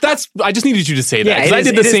 that's. I just needed you to say that because I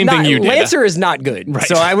did the it is same thing you did. Lancer is not good, Right.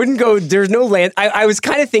 So I wouldn't go. There's no I was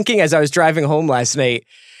kind of thinking as I was driving home last night,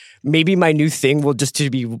 maybe my new thing will just to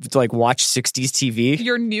be to like watch 60s TV.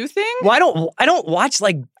 Your new thing? Well, I don't watch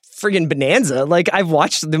like friggin' Bonanza. Like I've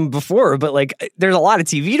watched them before, but like there's a lot of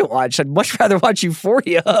TV to watch. I'd much rather watch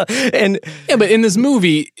Euphoria. And yeah, but in this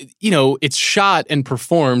movie, you know, it's shot and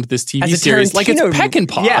performed, this TV series, like it's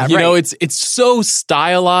Peckinpah. Yeah, you know, right. it's so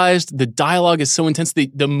stylized. The dialogue is so intense.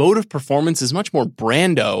 The mode of performance is much more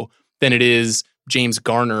Brando than it is James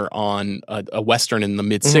Garner on a Western in the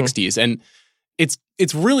mid 60s. And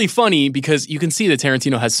it's really funny because you can see that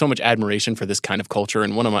Tarantino has so much admiration for this kind of culture.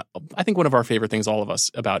 And I think one of our favorite things, all of us,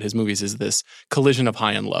 about his movies is this collision of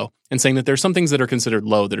high and low, and saying that there's some things that are considered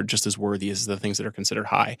low that are just as worthy as the things that are considered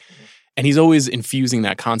high. And he's always infusing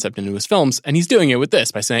that concept into his films. And he's doing it with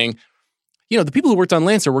this by saying, you know, the people who worked on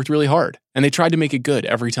Lancer worked really hard and they tried to make it good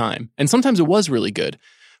every time. And sometimes it was really good,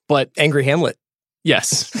 but Angry Hamlet.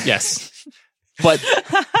 Yes. But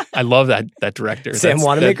I love that director. Sam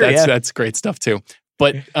Wanamaker, That's great stuff too.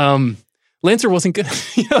 But Lancer wasn't good.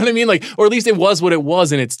 You know what I mean? Like, or at least it was what it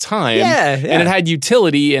was in its time. Yeah. And it had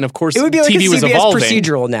utility. And of course, it would be like TV a was CBS evolving.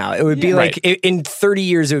 procedural now. It would be like Right. in 30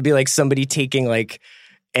 years, it would be like somebody taking like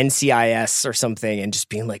NCIS or something and just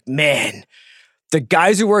being like, man, the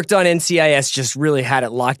guys who worked on NCIS just really had it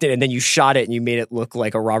locked in, and then you shot it and you made it look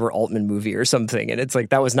like a Robert Altman movie or something. And it's like,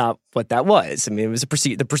 that was not what that was. I mean, it was the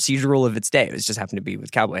procedural of its day. It just happened to be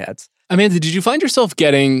with cowboy hats. Amanda, did you find yourself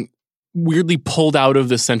getting weirdly pulled out of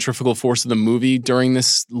the centrifugal force of the movie during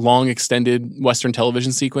this long extended Western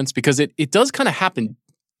television sequence? Because it does kind of happen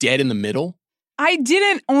dead in the middle. I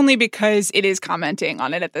didn't, only because it is commenting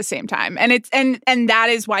on it at the same time. And it's and that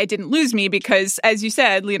is why it didn't lose me, because as you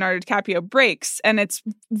said, Leonardo DiCaprio breaks and it's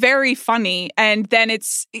very funny. And then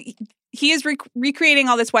he is recreating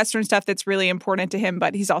all this Western stuff that's really important to him,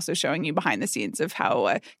 but he's also showing you behind the scenes of how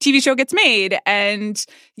a TV show gets made. And,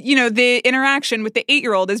 you know, the interaction with the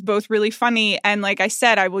 8-year-old is both really funny. And like I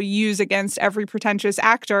said, I will use against every pretentious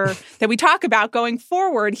actor that we talk about going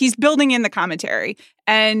forward. He's building in the commentary.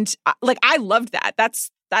 And like, I loved that.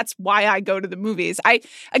 That's why I go to the movies. I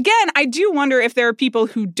do wonder if there are people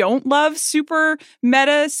who don't love super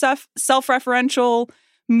meta self-referential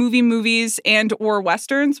movies and or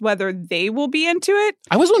Westerns, whether they will be into it.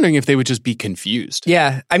 I was wondering if they would just be confused.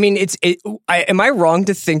 Yeah. I mean, am I wrong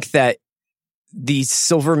to think that the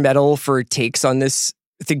silver medal for takes on this,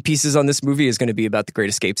 think pieces on this movie is going to be about the Great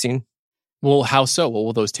Escape scene? Well, how so? What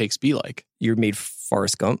will those takes be like? You made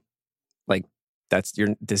Forrest Gump. Like,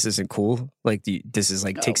 this isn't cool. Like, this is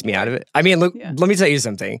like takes me out of it. I mean, look, Let me tell you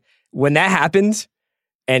something. When that happened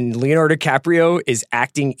and Leonardo DiCaprio is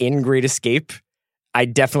acting in Great Escape, I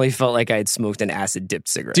definitely felt like I had smoked an acid dipped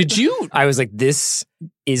cigarette. Did you? I was like, this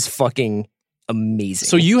is fucking amazing.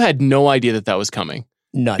 So you had no idea that was coming?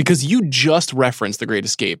 None. Because you just referenced The Great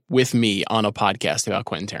Escape with me on a podcast about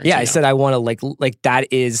Quentin Tarantino. Yeah, I said I want to like that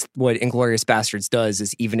is what Inglourious Bastards does,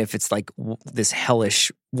 is even if it's like this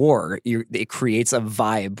hellish war, it creates a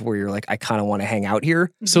vibe where you're like, I kind of want to hang out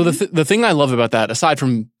here. So the thing I love about that, aside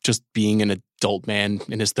from just being an adult man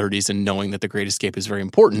in his 30s and knowing that The Great Escape is very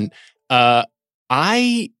important,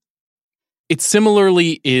 it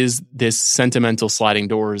similarly is this sentimental sliding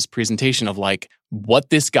doors presentation of like what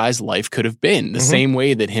this guy's life could have been. The same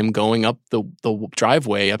way that him going up the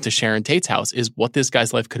driveway up to Sharon Tate's house is what this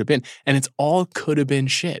guy's life could have been. And it's all could have been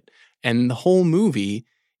shit. And the whole movie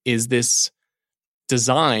is this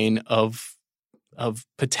design of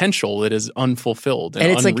potential that is unfulfilled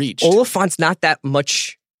and it's unreached. Like Oliphant's not that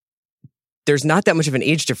much. There's not that much of an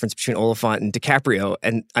age difference between Oliphant and DiCaprio.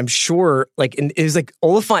 And I'm sure it was like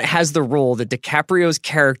Oliphant has the role that DiCaprio's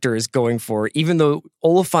character is going for, even though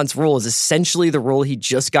Oliphant's role is essentially the role he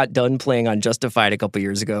just got done playing on Justified a couple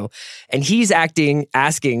years ago. And he's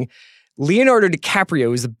asking Leonardo DiCaprio,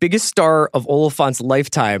 who's the biggest star of Oliphant's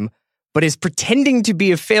lifetime, but is pretending to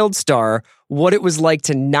be a failed star, what it was like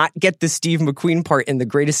to not get the Steve McQueen part in The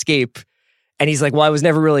Great Escape. And he's like, well, I was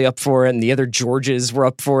never really up for it. And the other Georges were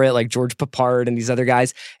up for it, like George Papard and these other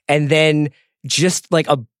guys. And then just like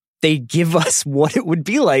a they give us what it would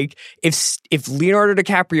be like if Leonardo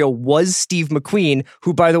DiCaprio was Steve McQueen,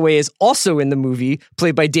 who, by the way, is also in the movie,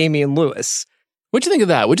 played by Damian Lewis. What'd you think of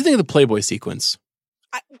that? What'd you think of the Playboy sequence?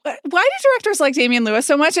 Why do directors like Damian Lewis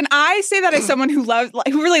so much? And I say that as someone who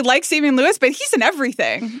really likes Damian Lewis, but he's in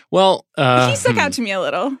everything. Well, he stuck out to me a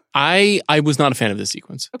little. I was not a fan of this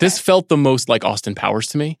sequence. Okay. This felt the most like Austin Powers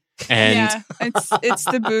to me. And yeah, it's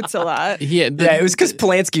the boots a lot. Yeah, it was because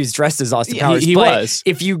Polanski was dressed as Austin Powers. He was.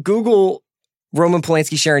 If you Google Roman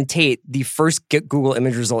Polanski, Sharon Tate, the first Google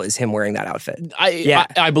image result is him wearing that outfit.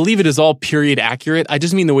 I believe it is all period accurate. I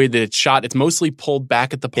just mean the way that it's shot. It's mostly pulled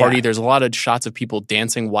back at the party. Yeah. There's a lot of shots of people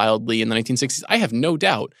dancing wildly in the 1960s. I have no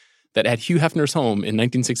doubt that at Hugh Hefner's home in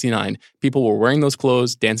 1969, people were wearing those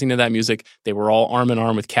clothes, dancing to that music. They were all arm in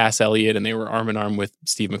arm with Cass Elliot, and they were arm in arm with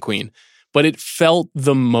Steve McQueen. But it felt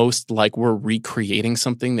the most like we're recreating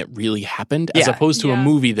something that really happened, as opposed to a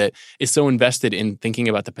movie that is so invested in thinking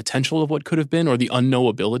about the potential of what could have been or the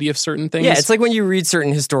unknowability of certain things. Yeah, it's like when you read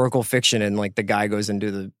certain historical fiction and like the guy goes into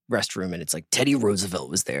the restroom and it's like Teddy Roosevelt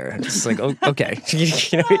was there. And it's like, oh, okay.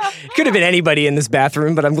 It could have been anybody in this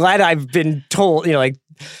bathroom, but I'm glad I've been told,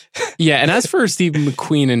 Yeah, and as for Steve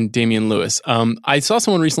McQueen and Damian Lewis, I saw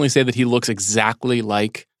someone recently say that he looks exactly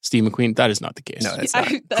like Steve McQueen. That is not the case. No, that's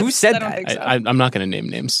not. Who said that? So. I'm not going to name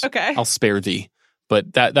names. Okay. I'll spare thee.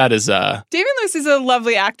 But that is... Damian Lewis is a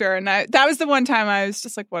lovely actor, and that was the one time I was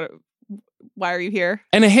just like, what? Why are you here?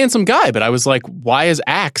 And a handsome guy, but I was like, why is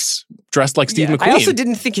Axe dressed like Steve McQueen? I also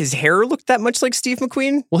didn't think his hair looked that much like Steve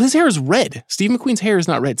McQueen. Well, his hair is red. Steve McQueen's hair is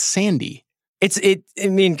not red, sandy. Because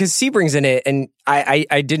Sebring's in it, and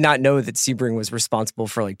I did not know that Sebring was responsible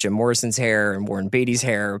for like Jim Morrison's hair and Warren Beatty's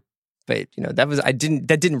hair. But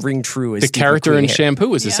that didn't ring true as the Steve character McQueen in hair. Shampoo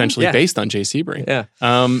was essentially based on Jay Sebring.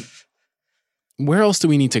 Yeah. Where else do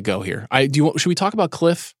we need to go here? Should we talk about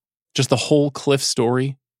Cliff? Just the whole Cliff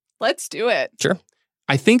story? Let's do it. Sure.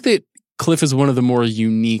 I think that Cliff is one of the more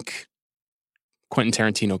unique Quentin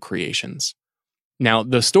Tarantino creations. Now,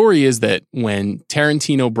 the story is that when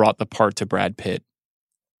Tarantino brought the part to Brad Pitt,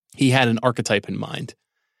 he had an archetype in mind.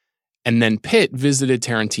 And then Pitt visited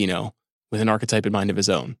Tarantino with an archetype in mind of his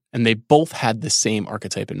own. And they both had the same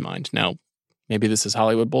archetype in mind. Now, maybe this is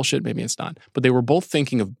Hollywood bullshit, maybe it's not. But they were both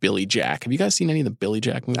thinking of Billy Jack. Have you guys seen any of the Billy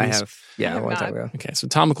Jack movies? I have. Yeah, a long time ago. Okay, so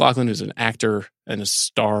Tom McLaughlin, who's an actor and a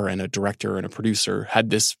star and a director and a producer,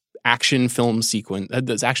 had this action film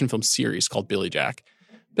series called Billy Jack.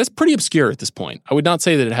 That's pretty obscure at this point. I would not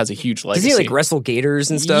say that it has a huge legacy. Does he like wrestle gators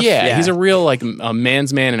and stuff? Yeah, he's a real like a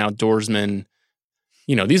man's man and outdoorsman.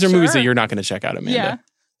 These are movies that you're not going to check out, Amanda. Yeah.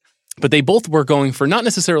 But they both were going for not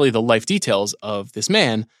necessarily the life details of this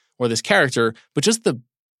man or this character, but just the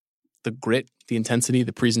grit, the intensity,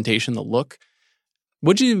 the presentation, the look.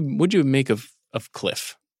 What'd you make of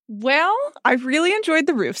Cliff? Well, I really enjoyed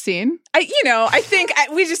the roof scene. I think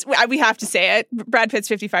we have to say it. Brad Pitt's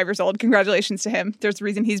 55 years old. Congratulations to him. There's a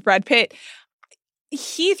reason he's Brad Pitt.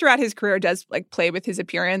 He, throughout his career, does like play with his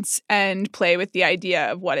appearance and play with the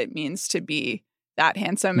idea of what it means to be that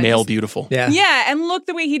handsome. Male beautiful. Yeah. Yeah, and look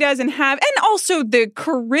the way he does and also the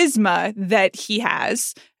charisma that he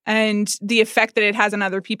has and the effect that it has on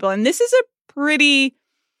other people. And this is a pretty...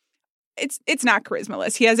 It's not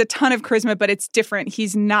charisma-less. He has a ton of charisma, but it's different.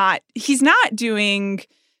 He's not doing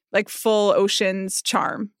like full Ocean's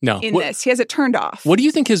charm in this. He has it turned off. What do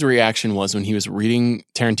you think his reaction was when he was reading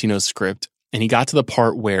Tarantino's script and he got to the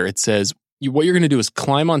part where it says, what you're going to do is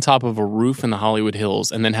climb on top of a roof in the Hollywood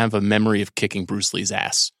Hills and then have a memory of kicking Bruce Lee's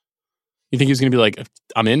ass? You think he was going to be like,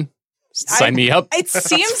 I'm in? Sign me up. It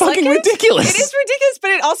seems fucking ridiculous. It is ridiculous,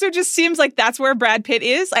 but it also just seems like that's where Brad Pitt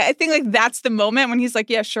is. I think like that's the moment when he's like,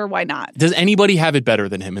 yeah, sure, why not? Does anybody have it better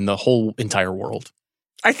than him in the whole entire world?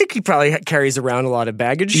 I think he probably carries around a lot of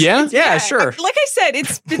baggage. Yeah? Yeah, sure. Like I said,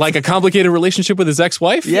 it's like a complicated relationship with his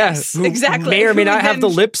ex-wife? Yes, exactly. May or may not have the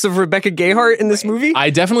lips of Rebecca Gayheart in this movie.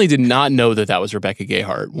 I definitely did not know that was Rebecca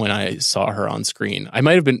Gayheart when I saw her on screen. I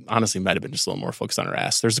might have been just a little more focused on her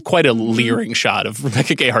ass. There's quite a leering shot of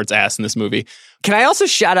Rebecca Gayheart's ass in this movie. Can I also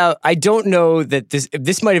shout out, I don't know that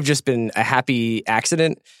this might have just been a happy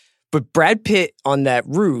accident, but Brad Pitt on that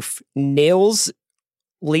roof nails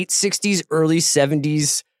late 60s, early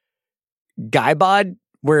 70s guy bod,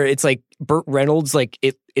 where it's like Burt Reynolds, like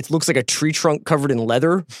it looks like a tree trunk covered in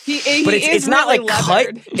leather. But it's not really like cut.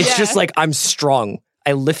 It's just like I'm strong.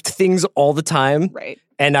 I lift things all the time. Right.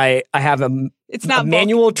 And I have a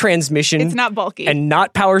manual transmission. It's not bulky. And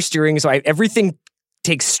not power steering. So everything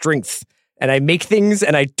takes strength. And I make things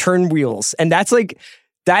and I turn wheels. And that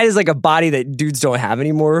is like a body that dudes don't have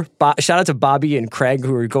anymore. Shout out to Bobby and Craig,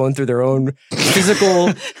 who are going through their own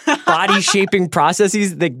physical body shaping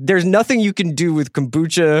processes. There's nothing you can do with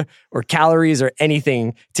kombucha or calories or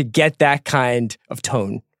anything to get that kind of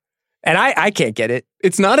tone. And I can't get it.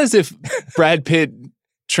 It's not as if Brad Pitt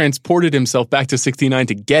transported himself back to 69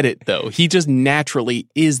 to get it, though. He just naturally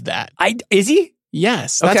is that. Is he?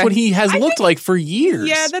 Yes, that's Okay. what he has looked like for years.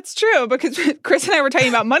 Yeah, that's true. Because Chris and I were talking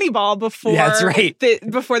about Moneyball before, Yeah, that's right.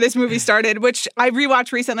 Before this movie started, which I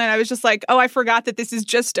rewatched recently, and I was just like, oh, I forgot that this is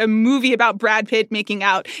just a movie about Brad Pitt making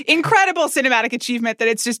out. Incredible cinematic achievement that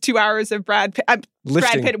it's just 2 hours of Brad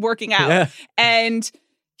Pitt working out. Yeah. And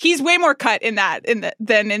he's way more cut in that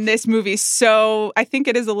than in this movie. So I think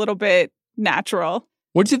it is a little bit natural.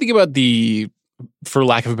 What do you think about the, for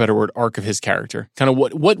lack of a better word, arc of his character? Kind of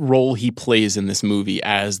what role he plays in this movie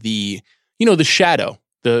as the shadow,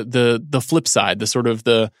 the flip side, the sort of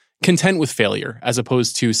the content with failure as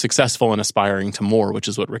opposed to successful and aspiring to more, which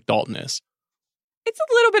is what Rick Dalton is. It's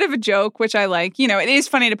a little bit of a joke, which I like. You know, it is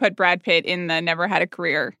funny to put Brad Pitt in the never had a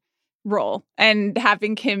career role and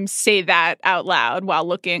having him say that out loud while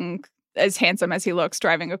looking as handsome as he looks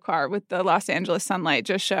driving a car with the Los Angeles sunlight.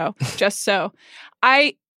 Just so.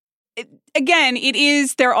 It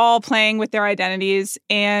is, they're all playing with their identities,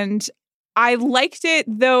 and I liked it,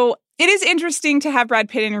 though it is interesting to have Brad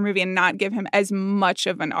Pitt in your movie and not give him as much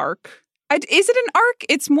of an arc. Is it an arc?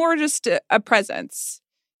 It's more just a presence.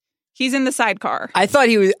 He's in the sidecar. I thought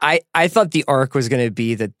he was. I thought the arc was going to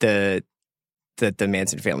be that the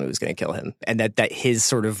Manson family was going to kill him, and that his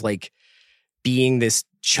sort of like being this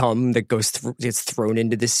chum that gets thrown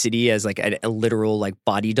into the city as like a literal like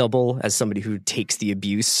body double, as somebody who takes the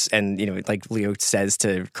abuse, and like Leo says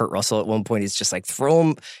to Kurt Russell at one point, he's just like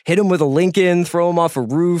hit him with a Lincoln, throw him off a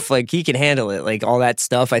roof, like he can handle it, like all that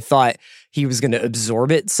stuff. I thought he was going to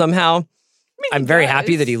absorb it somehow. I'm very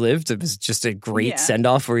happy that he lived. It was just a great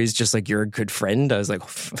send-off where he's just like, you're a good friend. I was like,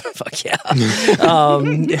 fuck yeah.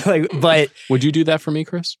 But would you do that for me,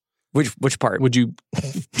 Chris? Which part? Would you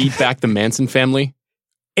beat back the Manson family?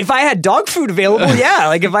 If I had dog food available, yeah.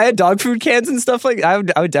 Like if I had dog food cans and stuff, like I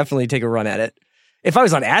would definitely take a run at it. If I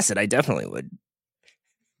was on acid, I definitely would.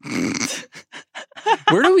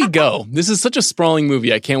 Where do we go? This is such a sprawling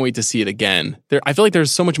movie. I can't wait to see it again. I feel like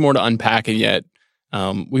there's so much more to unpack, and yet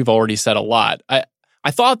we've already said a lot. I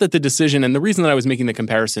thought that the decision, and the reason that I was making the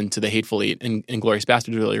comparison to The Hateful Eight and Inglourious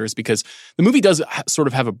Basterds earlier, is because the movie does sort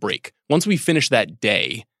of have a break. Once we finish that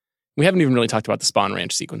day, we haven't even really talked about the Spawn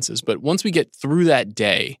Ranch sequences, but once we get through that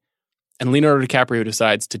day and Leonardo DiCaprio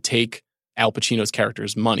decides to take Al Pacino's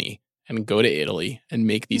character's money and go to Italy and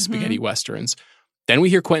make these spaghetti westerns, then we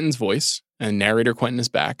hear Quentin's voice, and narrator Quentin is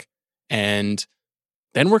back, and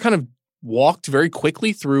then we're kind of walked very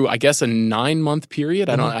quickly through, I guess, a 9-month period.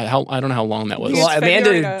 I don't know how long that was. Well,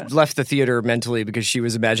 Amanda left the theater mentally because she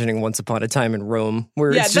was imagining Once Upon a Time in Rome,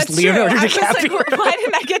 where it's just Leonardo DiCaprio. I was like, why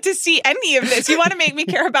didn't I get to see any of this? You want to make me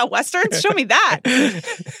care about westerns? Show me that.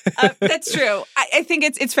 That's true. I think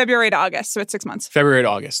it's February to August, so it's 6 months. February to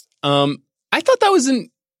August. I thought that was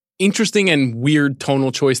an interesting and weird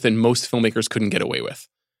tonal choice that most filmmakers couldn't get away with.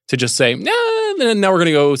 To just say, now we're going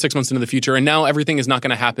to go 6 months into the future, and now everything is not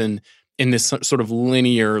going to happen in this sort of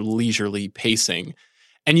linear, leisurely pacing.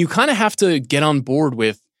 And you kind of have to get on board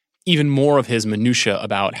with even more of his minutia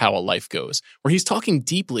about how a life goes, where he's talking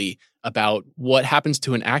deeply about what happens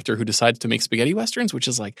to an actor who decides to make spaghetti westerns, which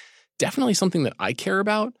is like definitely something that I care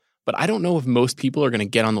about. But I don't know if most people are going to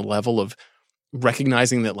get on the level of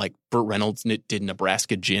recognizing that like Burt Reynolds did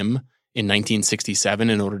Nebraska Jim in 1967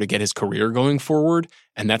 in order to get his career going forward.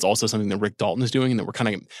 And that's also something that Rick Dalton is doing, and that we're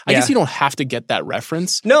kind of, I guess you don't have to get that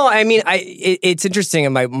reference. No, I mean, it's interesting.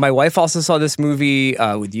 And my wife also saw this movie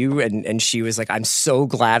with you, and she was like, I'm so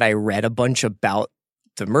glad I read a bunch about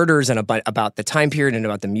the murders and about the time period and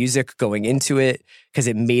about the music going into it, because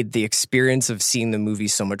it made the experience of seeing the movie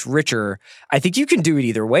so much richer. I think you can do it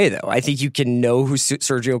either way, though. I think you can know who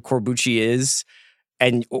Sergio Corbucci is,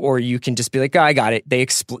 or you can just be like, oh, I got it. They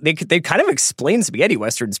kind of explain spaghetti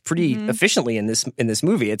westerns pretty efficiently in this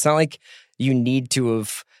movie. It's not like you need to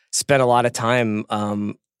have spent a lot of time,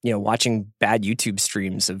 watching bad YouTube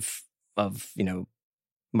streams of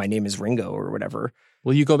My Name is Ringo or whatever.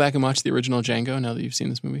 Will you go back and watch the original Django now that you've seen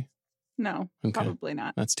this movie? No, probably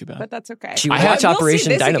not. That's too bad. But that's okay. She will watch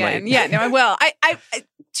Operation Dynamite. Again. Yeah, no, I will. I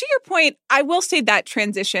to your point, I will say that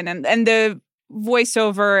transition and the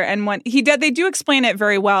voiceover and when they do explain it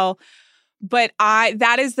very well, but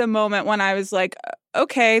that is the moment when I was like,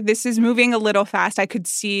 okay, this is moving a little fast. I could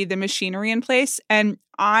see the machinery in place, and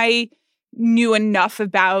I knew enough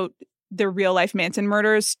about the real life Manson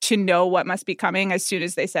murders to know what must be coming as soon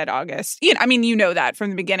as they said August. You know that from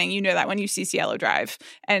the beginning. You know that when you see Cielo Drive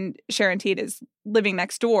and Sharon Tate is living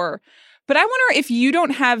next door. But I wonder if you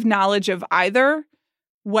don't have knowledge of either,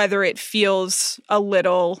 whether it feels a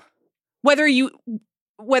little, whether you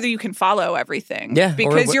can follow everything. Yeah.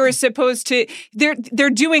 Because you're supposed to, they're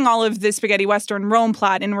doing all of the spaghetti Western Rome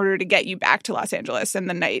plot in order to get you back to Los Angeles and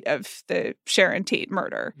the night of the Sharon Tate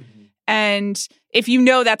murder. Mm-hmm. And if you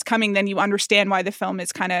know that's coming, then you understand why the film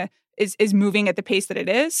is kind of is moving at the pace that it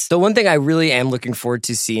is. The one thing I really am looking forward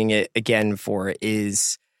to seeing it again for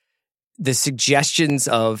is the suggestions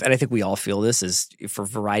of, and I think we all feel this is for a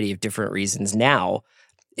variety of different reasons now,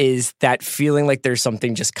 is that feeling like there's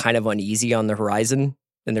something just kind of uneasy on the horizon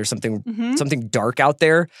and there's something dark out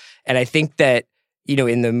there. And I think that, you know,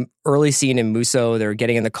 in the early scene in Musso, they're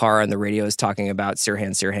getting in the car and the radio is talking about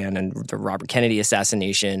Sirhan and the Robert Kennedy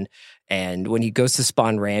assassination. And when he goes to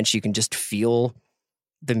Spahn Ranch, you can just feel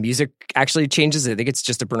the music actually changes. I think it's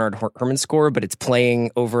just a Bernard Herrmann score, but it's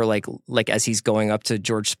playing over like as he's going up to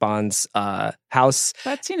George Spahn's house.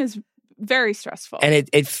 That scene is very stressful. And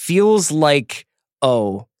it feels like,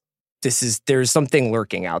 oh, there's something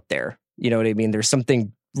lurking out there. You know what I mean? There's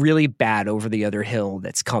something really bad over the other hill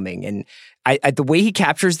that's coming. And I the way he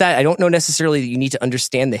captures that, I don't know necessarily that you need to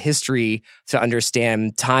understand the history to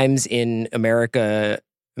understand times in American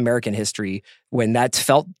history when that's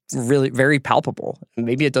felt really very palpable.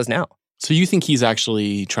 Maybe it does now. So you think he's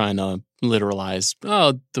actually trying to literalize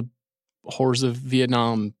the horrors of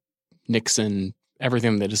Vietnam, Nixon,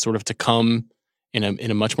 everything that is sort of to come in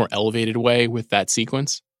a much more elevated way with that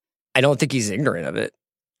sequence? I don't think he's ignorant of it.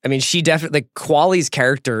 I mean, she definitely, like, Qualley's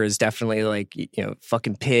character is definitely like, you know,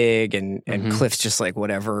 fucking pig, and Cliff's just like,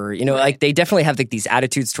 whatever. You know, like, they definitely have like these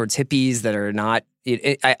attitudes towards hippies that are not,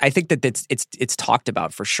 I think that it's talked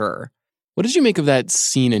about for sure. What did you make of that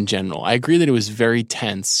scene in general? I agree that it was very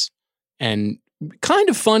tense and kind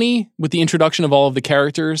of funny with the introduction of all of the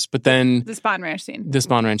characters, but then... The Spahn Ranch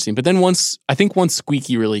scene. But then once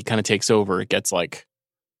Squeaky really kind of takes over, it gets like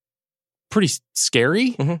pretty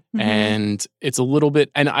scary. Mm-hmm. And it's a little bit...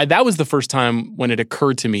 And that was the first time when it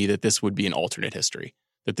occurred to me that this would be an alternate history.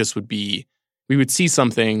 That this would be... We would see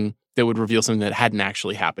something that would reveal something that hadn't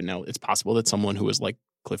actually happened. Now, it's possible that someone who was like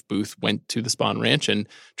Cliff Booth went to the Spahn Ranch and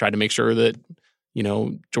tried to make sure that, you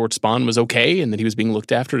know, George Spahn was okay and that he was being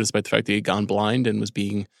looked after despite the fact that he had gone blind and was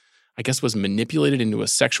being... I guess was manipulated into a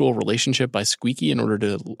sexual relationship by Squeaky in order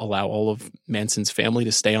to allow all of Manson's family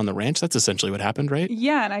to stay on the ranch. That's essentially what happened, right?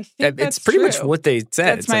 Yeah, and I think it's pretty true. much what they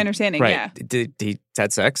said. That's my understanding, right. Yeah. He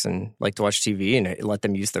had sex and liked to watch TV and let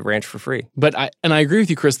them use the ranch for free. But I agree with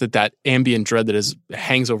you, Chris, that ambient dread that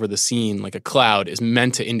hangs over the scene like a cloud is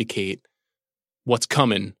meant to indicate what's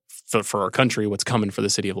coming for our country, what's coming for the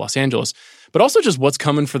city of Los Angeles, but also just what's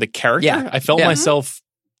coming for the character. Yeah. I felt myself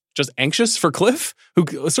just anxious for Cliff,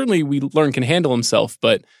 who certainly we learn can handle himself.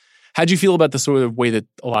 But how'd you feel about the sort of way that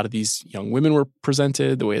a lot of these young women were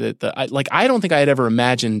presented? The way that I don't think I had ever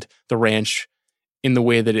imagined the ranch in the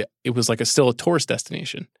way that it was like still a tourist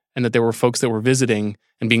destination, and that there were folks that were visiting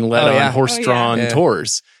and being led on horse-drawn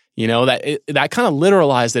tours. You know, that kind of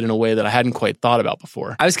literalized it in a way that I hadn't quite thought about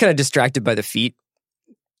before. I was kind of distracted by the feet.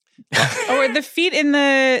 Or the feet in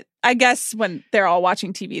the, I guess when they're all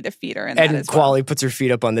watching TV, the feet are in that as well. And Qualley puts her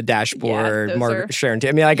feet up on the dashboard. Yeah, Sharon Tate.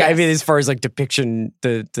 I mean, I mean, as far as like depiction,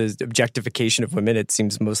 the objectification of women, it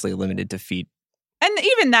seems mostly limited to feet. And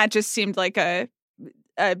even that just seemed like a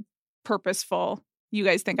purposeful, you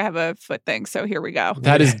guys think I have a foot thing, so here we go.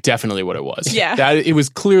 That is definitely what it was. Yeah. It was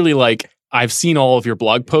clearly like, I've seen all of your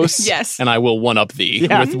blog posts. Yes. And I will one-up thee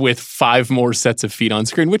with 5 more sets of feet on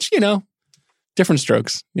screen, which, you know, different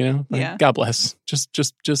strokes, you know? Like, yeah. God bless.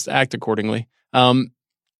 Just act accordingly.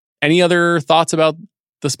 Any other thoughts about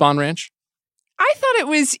the Spahn Ranch? I thought it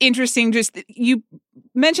was interesting. Just you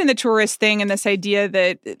mentioned the tourist thing and this idea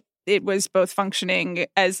that it was both functioning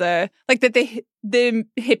as that the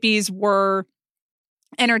hippies were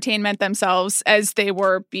entertainment themselves as they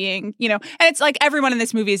were being, you know, and it's like everyone in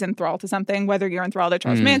this movie is enthralled to something, whether you're enthralled to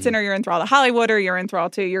Charles Manson or you're enthralled to Hollywood or you're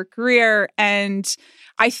enthralled to your career. And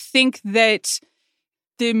I think that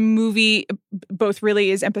the movie both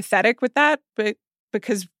really is empathetic with that, but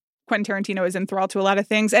because Quentin Tarantino is enthralled to a lot of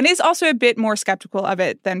things and is also a bit more skeptical of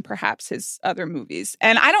it than perhaps his other movies.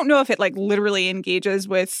 And I don't know if it like literally engages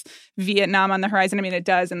with Vietnam on the horizon. I mean, it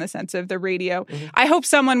does in the sense of the radio. Mm-hmm. I hope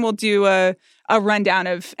someone will do a rundown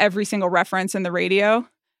of every single reference in the radio,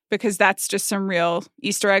 because that's just some real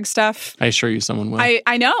Easter egg stuff. I assure you someone will.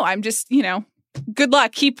 I know. I'm just, you know, good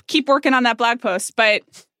luck. Keep working on that blog post. But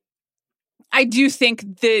I do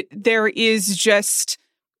think that there is just...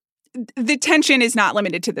 The tension is not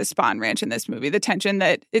limited to the Spahn Ranch in this movie. The tension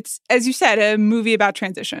that it's, as you said, a movie about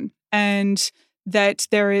transition. And that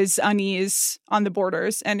there is unease on the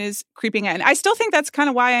borders and is creeping in. I still think that's kind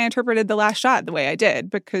of why I interpreted The Last Shot the way I did,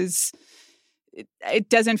 because it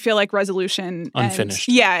doesn't feel like resolution. Unfinished.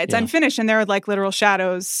 It's unfinished, and there are like literal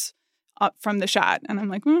shadows up from the shot. And I'm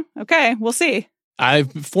like, okay, we'll see.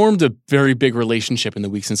 I've formed a very big relationship in the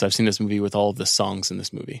week since I've seen this movie with all of the songs in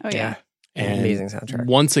this movie. Oh, yeah. And amazing soundtrack.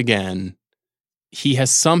 Once again, he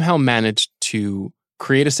has somehow managed to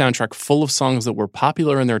create a soundtrack full of songs that were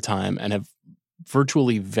popular in their time and have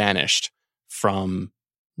virtually vanished from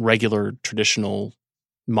regular, traditional,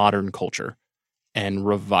 modern culture and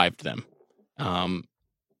revived them.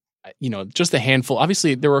 Just a handful.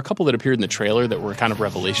 Obviously, there were a couple that appeared in the trailer that were kind of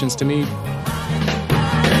revelations to me.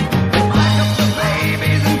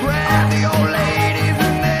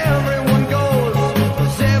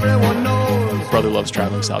 Brother Loves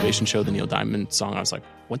Traveling Salvation Show, the Neil Diamond song. I was like,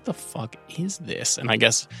 what the fuck is this? And I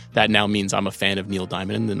guess that now means I'm a fan of Neil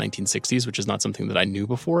Diamond in the 1960s, which is not something that I knew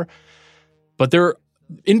before. But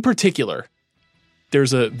in particular,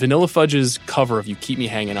 there's a Vanilla Fudge's cover of You Keep Me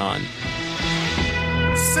Hanging On.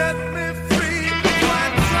 Set me free,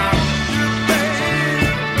 find something, babe.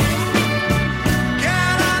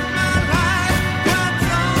 Get on my life, find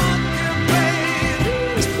something,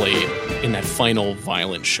 babe. Is played in that final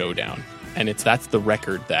violent showdown. And that's the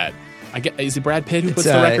record that is it Brad Pitt who puts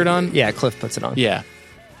the record on? Yeah, Cliff puts it on. Yeah.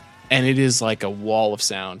 And it is like a wall of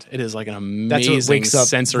sound. It is like an amazing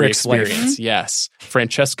sensory Rick's experience. life. Yes.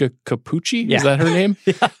 Francesca Capucci, is that her name?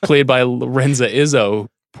 Played by Lorenza Izzo,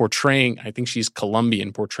 portraying, I think she's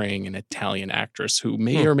Colombian, portraying an Italian actress who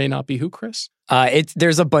may or may not be who, Chris?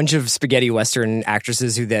 There's a bunch of spaghetti Western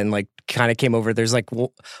actresses who then like kind of came over. There's like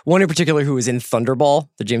one in particular who was in Thunderball,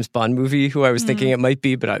 the James Bond movie, who I was thinking it might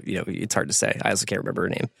be, but it's hard to say. I also can't remember her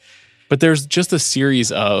name. But there's just a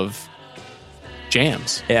series of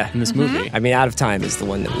jams in this movie. I mean, Out of Time is the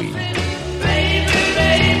one that we... Baby,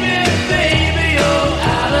 you're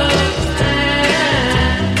out of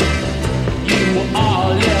time. You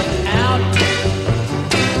are left out.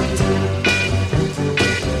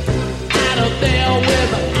 Out of there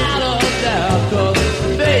without a doubt.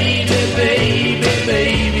 'Cause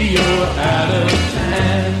baby, you're out of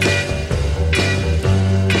time.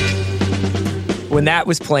 When that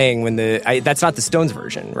was playing, that's not the Stones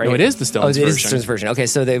version, right? No, it is the Stones version. It is the Stones version. Okay,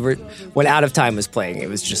 so when Out of Time was playing, it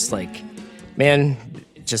was just like, man,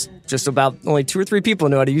 just about only 2 or 3 people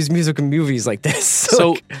know how to use music in movies like this.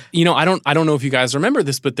 So, I don't know if you guys remember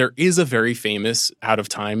this, but there is a very famous Out of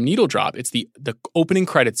Time needle drop. It's the opening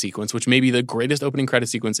credit sequence, which may be the greatest opening credit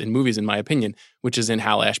sequence in movies, in my opinion, which is in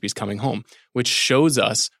Hal Ashby's Coming Home, which shows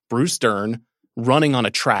us Bruce Dern running on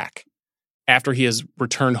a track after he has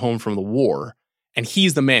returned home from the war. And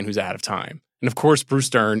he's the man who's out of time. And of course, Bruce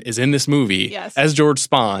Dern is in this movie as George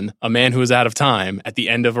Spahn, a man who is out of time at the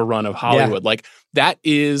end of a run of Hollywood. Yeah. Like, that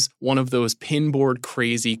is one of those pinboard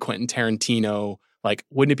crazy Quentin Tarantino, like,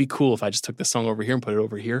 wouldn't it be cool if I just took this song over here and put it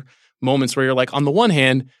over here? Moments where you're like, on the one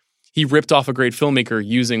hand, he ripped off a great filmmaker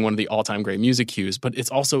using one of the all-time great music cues, but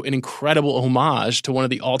it's also an incredible homage to one of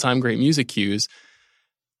the all-time great music cues.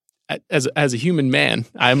 As a human man,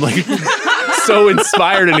 I'm like... so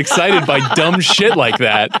inspired and excited by dumb shit like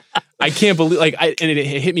that. I can't believe, and it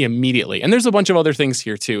hit me immediately. And there's a bunch of other things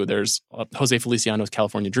here too. There's Jose Feliciano's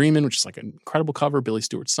California Dreamin', which is like an incredible cover, Billy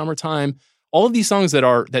Stewart's Summertime. All of these songs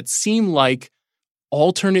that seem like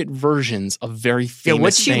alternate versions of very famous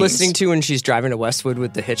what's she things. listening to when she's driving to Westwood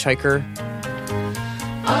with the hitchhiker?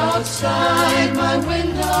 Outside my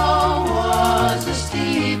window was a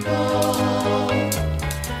steeple.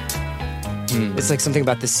 It's like something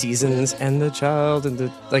about the seasons and the child and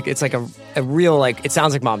the it's like a real like it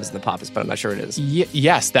sounds like Mamas and the Papas, but I'm not sure it is.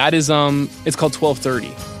 Yes, that is it's called 12:30.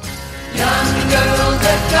 Young girls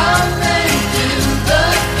that come into the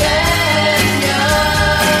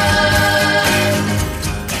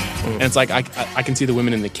canyon. And it's like I can see the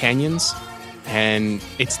women in the canyons, and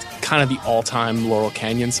it's kind of the all-time Laurel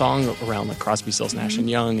Canyon song around like Crosby, Stills, Nash and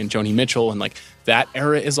Young and Joni Mitchell, and like that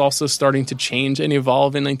era is also starting to change and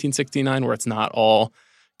evolve in 1969, where it's not all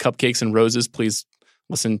cupcakes and roses. Please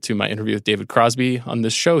listen to my interview with David Crosby on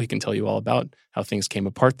this show. He can tell you all about how things came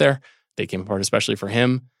apart there. They came apart especially for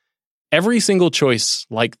him. Every single choice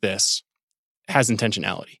like this has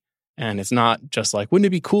intentionality. And it's not just like, wouldn't it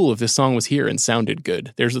be cool if this song was here and sounded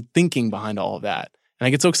good? There's a thinking behind all of that. And I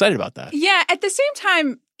get so excited about that. Yeah, at the same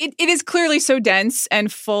time, it is clearly so dense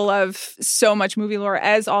and full of so much movie lore,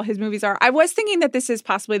 as all his movies are. I was thinking that this is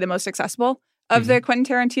possibly the most accessible of the Quentin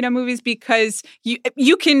Tarantino movies because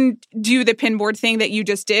you can do the pinboard thing that you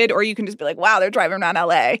just did, or you can just be like, wow, they're driving around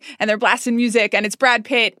LA and they're blasting music and it's Brad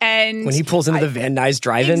Pitt. And when he pulls into the Van Nuys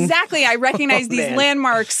drive-in. Exactly. I recognize these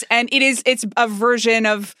landmarks, and it's a version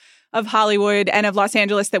of Hollywood and of Los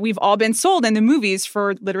Angeles that we've all been sold in the movies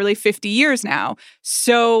for literally 50 years now.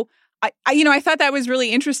 So I thought that was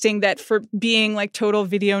really interesting that for being like total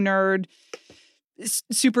video nerd,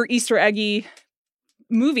 super Easter eggy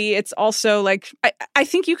movie, it's also like I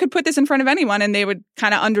think you could put this in front of anyone and they would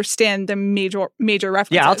kind of understand the major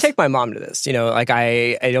references. Yeah, I'll take my mom to this. Like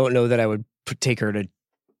I don't know that I would take her to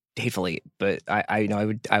Hateful Eight, but I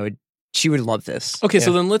would. She would love this. Okay,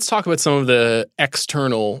 so then let's talk about some of the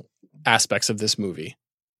external aspects of this movie.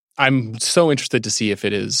 I'm so interested to see if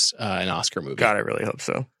it is an Oscar movie. God, I really hope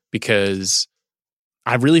so. Because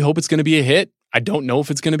I really hope it's going to be a hit. I don't know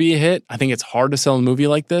if it's going to be a hit. I think it's hard to sell a movie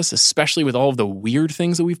like this, especially with all of the weird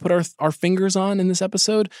things that we've put our fingers on in this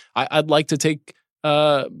episode. I'd like to take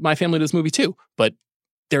my family to this movie too. But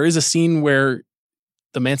there is a scene where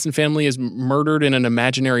the Manson family is murdered in an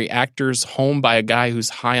imaginary actor's home by a guy who's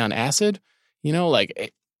high on acid.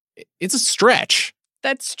 It's a stretch.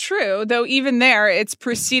 That's true, though even there, it's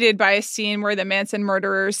preceded by a scene where the Manson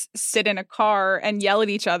murderers sit in a car and yell at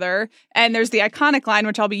each other. And there's the iconic line,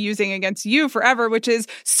 which I'll be using against you forever, which is,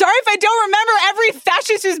 sorry if I don't remember every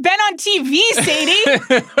fascist who's been on TV, Sadie.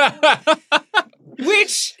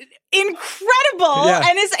 Which, incredible. Yeah.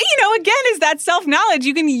 And is, again, is that self-knowledge.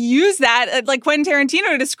 You can use that, like Quentin Tarantino,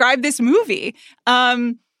 to describe this movie.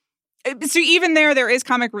 So even there is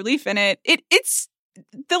comic relief in it. It's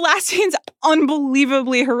the last scene's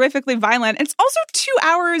unbelievably, horrifically violent. It's also 2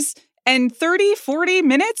 hours and 40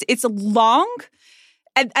 minutes. It's long.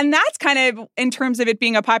 And that's kind of, in terms of it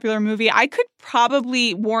being a popular movie, I could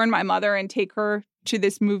probably warn my mother and take her to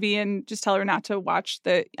this movie and just tell her not to watch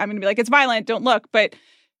I'm going to be like, it's violent, don't look. But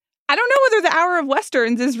I don't know whether the Hour of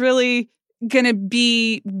Westerns is really going to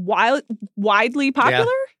be widely popular.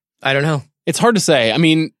 Yeah. I don't know. It's hard to say. I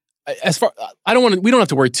mean, we don't have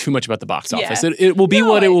to worry too much about the box office. Yeah. It will be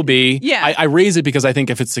what it will be. Yeah. I raise it because I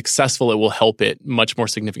think if it's successful, it will help it much more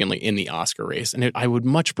significantly in the Oscar race. And I would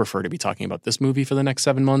much prefer to be talking about this movie for the next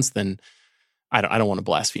 7 months than I don't want to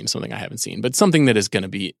blaspheme something I haven't seen, but something that is going to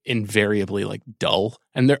be invariably like dull.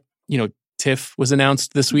 And there, TIFF was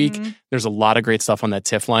announced this week. Mm-hmm. There's a lot of great stuff on that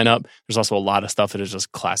TIFF lineup. There's also a lot of stuff that is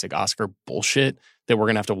just classic Oscar bullshit that we're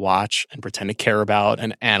going to have to watch and pretend to care about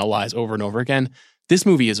and analyze over and over again. This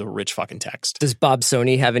movie is a rich fucking text. Does Bob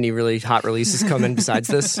Sony have any really hot releases coming besides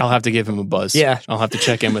this? I'll have to give him a buzz. Yeah. I'll have to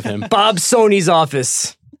check in with him. Bob Sony's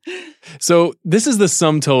office. So this is the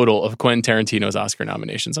sum total of Quentin Tarantino's Oscar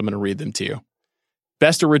nominations. I'm going to read them to you.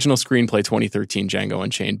 Best Original Screenplay 2013, Django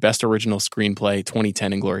Unchained. Best Original Screenplay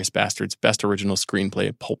 2010, Inglourious Bastards. Best Original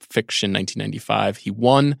Screenplay, Pulp Fiction 1995. He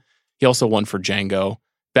won. He also won for Django.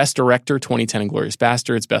 Best Director 2010, Inglourious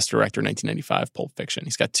Bastards. Best Director 1995, Pulp Fiction.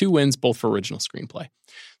 He's got 2 wins, both for Original Screenplay.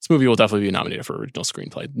 This movie will definitely be nominated for Original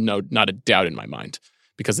Screenplay. No, not a doubt in my mind.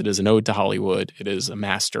 Because it is an ode to Hollywood. It is a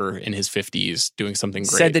master in his 50s doing something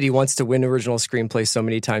great. Said that he wants to win Original Screenplay so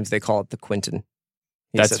many times they call it the Quentin.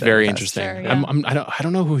 That's very interesting. Sure, yeah. I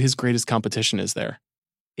don't know who his greatest competition is there.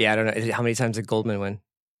 Yeah, I don't know. How many times did Goldman win?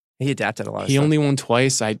 He adapted a lot of He stuff. only won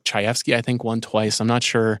twice. Chayefsky, I think, won twice. I'm not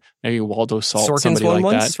sure. Maybe Waldo Salt, Sorkin's somebody won like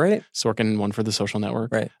once, that. right? Sorkin won for The Social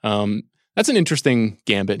Network. Right. That's an interesting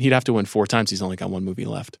gambit. He'd have to win 4 times. He's only got 1 movie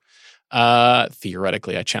left.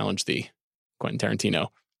 Theoretically, I challenge the Quentin Tarantino.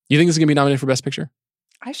 You think this is going to be nominated for Best Picture?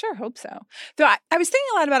 I sure hope so. Though I was thinking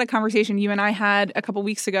a lot about a conversation you and I had a couple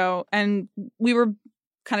weeks ago, and we were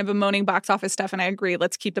kind of bemoaning box office stuff, and I agree,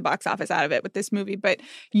 let's keep the box office out of it with this movie. But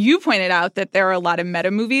you pointed out that there are a lot of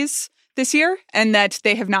meta movies this year and that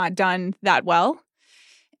they have not done that well.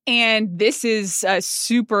 And this is a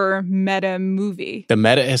super meta movie. The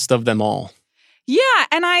metaest of them all. Yeah,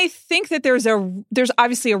 and I think that there's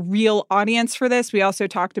obviously a real audience for this. We also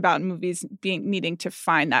talked about movies needing to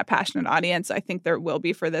find that passionate audience. I think there will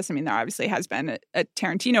be for this. I mean, there obviously has been a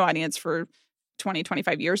Tarantino audience for 20,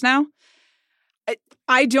 25 years now.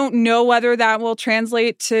 I don't know whether that will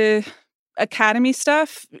translate to Academy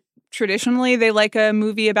stuff. Traditionally, they like a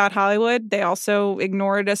movie about Hollywood. They also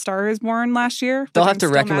ignored A Star Is Born last year. They'll have to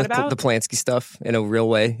reckon with the Polanski stuff in a real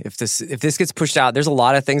way. If this gets pushed out, there's a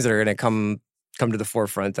lot of things that are going to come to the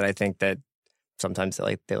forefront that I think that sometimes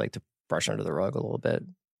they like to brush under the rug a little bit.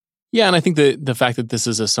 Yeah, and I think the fact that this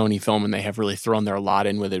is a Sony film and they have really thrown their lot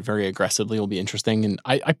in with it very aggressively will be interesting. And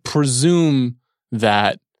I presume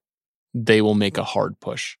that they will make a hard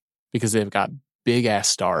push because they've got big ass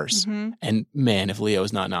stars. Mhm. And man, if Leo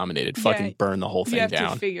is not nominated, fucking Yeah, burn the whole You thing have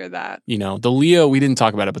down. to figure that. You know, the Leo, we didn't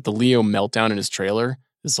talk about it, but the Leo meltdown in his trailer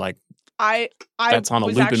is like, I That's on a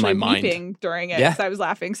was loop in my actually mind. weeping during it Yeah. because I was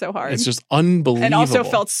laughing so hard. it's just unbelievable. and also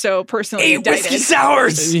felt so personally indicted.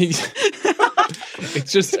 sours.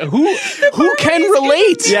 It's just, who can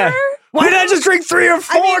relate? Yeah. Why did I just drink 3 or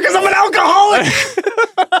 4? Because I'm an alcoholic.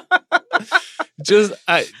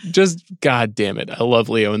 Just God damn it. I love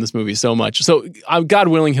Leo in this movie so much. So God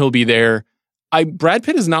willing, he'll be there. Brad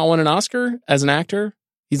Pitt has not won an Oscar as an actor.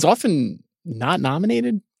 He's often not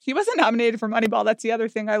nominated. He wasn't nominated for Moneyball. That's the other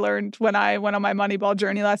thing I learned when I went on my Moneyball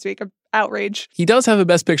journey last week. Outrage. He does have a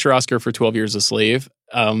Best Picture Oscar for 12 Years a Slave.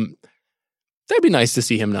 That'd be nice to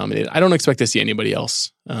see him nominated. I don't expect to see anybody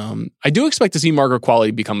else. I do expect to see Margaret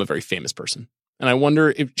Qualley become a very famous person. And I wonder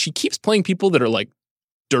if she keeps playing people that are like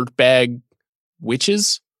dirtbag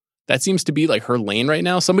witches. That seems to be like her lane right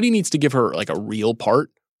now. Somebody needs to give her like a real part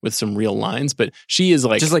with some real lines, but she is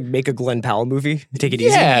like... Just like make a Glenn Powell movie. Take it easy.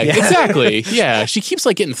 Yeah, exactly. Yeah, she keeps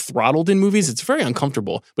like getting throttled in movies. It's very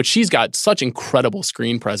uncomfortable, but she's got such incredible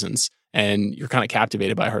screen presence and you're kind of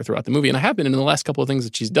captivated by her throughout the movie. And I have been in the last couple of things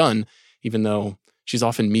that she's done, even though she's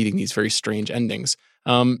often meeting these very strange endings.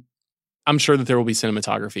 I'm sure that there will be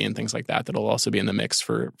cinematography and things like that that'll also be in the mix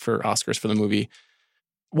for Oscars for the movie.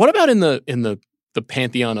 What about in the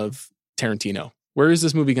pantheon of Tarantino? Where is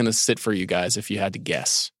this movie going to sit for you guys if you had to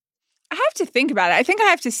guess? I have to think about it. I think I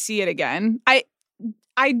have to see it again.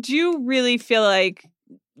 I do really feel like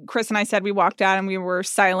Chris and I said we walked out and we were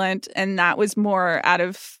silent, and that was more out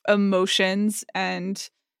of emotions and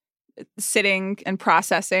sitting and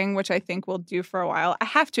processing, which I think we'll do for a while. I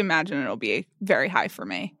have to imagine it'll be very high for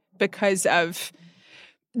me because of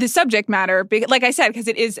the subject matter. Like I said, because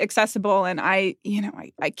it is accessible, and I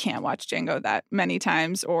can't watch Django that many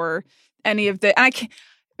times or any of the. And it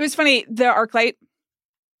was funny. The ArcLight,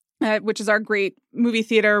 which is our great movie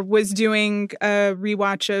theater, was doing a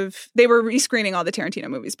rewatch of. They were rescreening all the Tarantino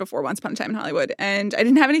movies before Once Upon a Time in Hollywood, and I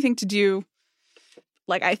didn't have anything to do.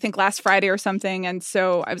 Like I think last Friday or something, and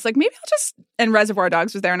so I was like, maybe I'll just. And Reservoir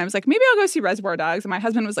Dogs was there, and I was like, maybe I'll go see Reservoir Dogs. And my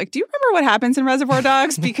husband was like, do you remember what happens in Reservoir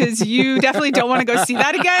Dogs? Because you definitely don't want to go see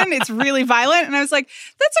that again. It's really violent. And I was like,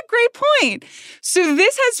 that's a great point. So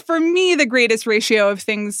this has for me the greatest ratio of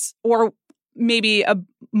things, or maybe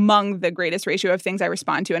among the greatest ratio of things I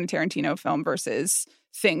respond to in a Tarantino film versus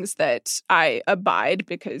things that I abide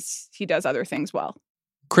because he does other things well.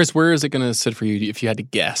 Chris, where is it going to sit for you if you had to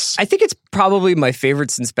guess? I think it's probably my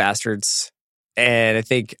favorite since Bastards, and I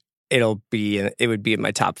think it would be in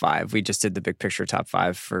my top 5. We just did the big picture top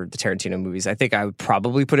 5 for the Tarantino movies. I think I would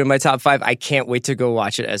probably put it in my top 5. I can't wait to go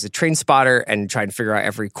watch it as a train spotter and try and figure out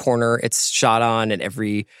every corner it's shot on and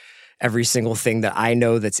every single thing that I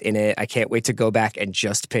know that's in it. I can't wait to go back and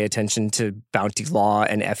just pay attention to Bounty Law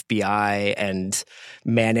and FBI and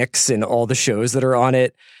Mannix and all the shows that are on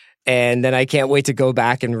it. And then I can't wait to go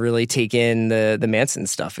back and really take in the Manson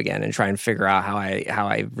stuff again and try and figure out how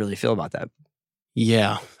I really feel about that.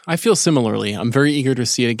 Yeah, I feel similarly. I'm very eager to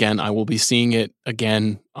see it again. I will be seeing it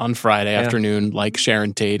again on Friday afternoon, like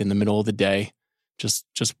Sharon Tate in the middle of the day, just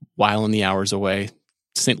whiling the hours away,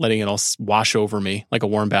 letting it all wash over me like a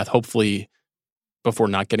warm bath, hopefully before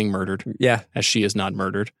not getting murdered. Yeah. As she is not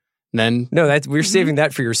murdered. And then we're saving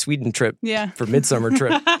that for your Sweden trip. Yeah. For Midsummer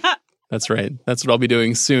trip. That's right. That's what I'll be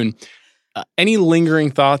doing soon. Any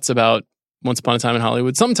lingering thoughts about Once Upon a Time in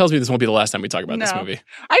Hollywood? Something tells me this won't be the last time we talk about this movie.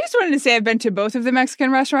 I just wanted to say I've been to both of the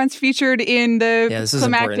Mexican restaurants featured in the this is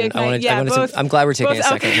climactic important. night. I'm glad we're taking a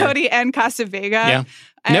second. Both El Coyote and Casa Vega. Yeah.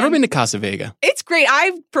 Never been to Casa Vega. It's great.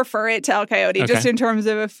 I prefer it to El Coyote just in terms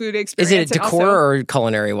of a food experience. Is it decor or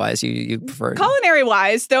culinary wise you prefer it? Culinary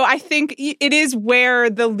wise, though, I think it is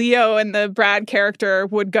where the Leo and the Brad character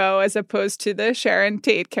would go as opposed to the Sharon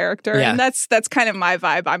Tate character. Yeah. And that's kind of my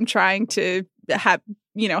vibe. I'm trying to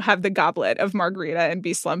have the goblet of margarita and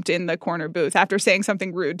be slumped in the corner booth after saying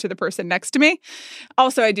something rude to the person next to me.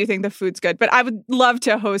 Also, I do think the food's good, but I would love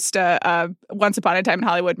to host a Once Upon a Time in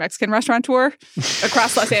Hollywood Mexican restaurant tour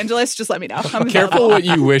across Los Angeles. Just let me know. I'm Careful what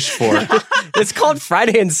you wish for. It's called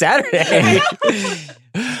Friday and Saturday.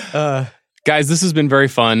 Guys, this has been very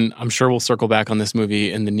fun. I'm sure we'll circle back on this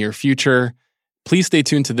movie in the near future. Please stay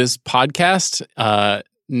tuned to this podcast.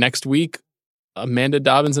 Next week, Amanda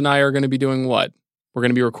Dobbins and I are going to be doing what? We're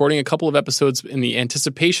going to be recording a couple of episodes in the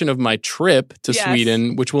anticipation of my trip to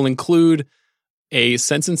Sweden, which will include a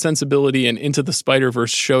Sense and Sensibility and Into the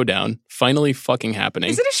Spider-Verse showdown finally fucking happening.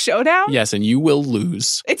 Is it a showdown? Yes, and you will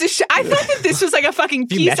lose. It's I thought that this was like a fucking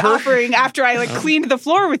peace offering after I cleaned the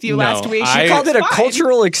floor with you last week. She called it a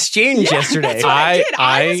cultural exchange yesterday. That's what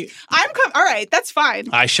I did. All right, that's fine.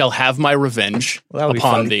 I shall have my revenge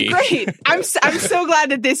upon thee. Great. I'm so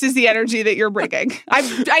glad that this is the energy that you're bringing.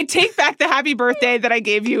 I take back the happy birthday that I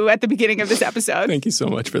gave you at the beginning of this episode. Thank you so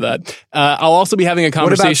much for that. I'll also be having a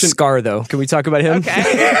conversation. What about Scar, though? Can we talk about him? Okay.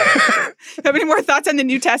 Have any more thoughts on the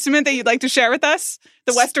New Testament that you'd like to share with us?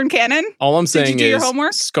 The Western canon? All I'm saying Did you do is your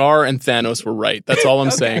homework? Scar and Thanos were right. That's all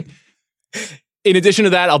I'm saying. In addition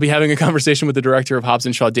to that, I'll be having a conversation with the director of Hobbs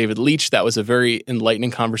 & Shaw, David Leitch. That was a very enlightening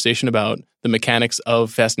conversation about the mechanics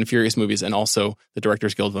of Fast and Furious movies and also the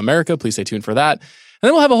Directors Guild of America. Please stay tuned for that. And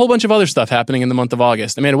then we'll have a whole bunch of other stuff happening in the month of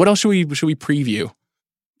August. Amanda, what else should we preview?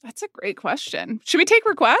 That's a great question. Should we take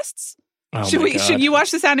requests? Oh Should you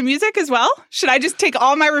watch The Sound of Music as well? Should I just take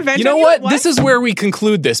all my revenge? You know what? This is where we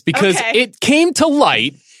conclude this because it came to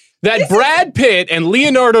light that Brad Pitt and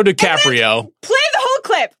Leonardo DiCaprio. Play the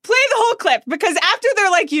whole clip. Because after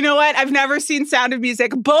they're like, you know what? I've never seen Sound of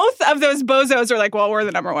Music. Both of those bozos are like, well, we're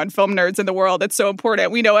the number one film nerds in the world. It's so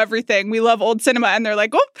important. We know everything. We love old cinema. And they're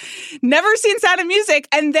like, oh, never seen Sound of Music.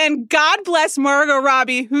 And then God bless Margot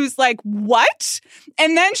Robbie, who's like, what?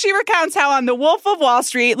 And then she recounts how on The Wolf of Wall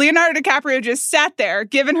Street, Leonardo DiCaprio just sat there,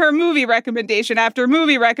 giving her movie recommendation after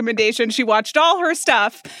movie recommendation. She watched all her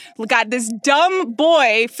stuff, got this dumb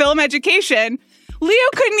boy film education. Leo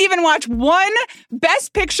couldn't even watch one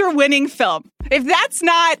Best Picture winning film. If that's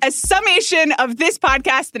not a summation of this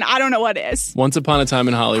podcast, then I don't know what is. Once upon a time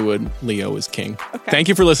in Hollywood, Leo is king. Okay. Thank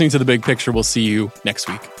you for listening to The Big Picture. We'll see you next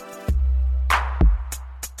week.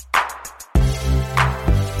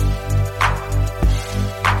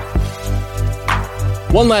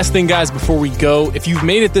 One last thing, guys, before we go. If you've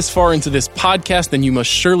made it this far into this podcast, then you must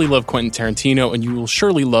surely love Quentin Tarantino, and you will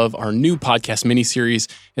surely love our new podcast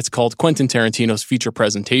miniseries. It's called Quentin Tarantino's Feature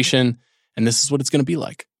Presentation, and this is what it's going to be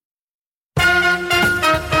like.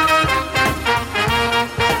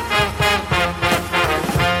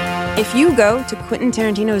 If you go to Quentin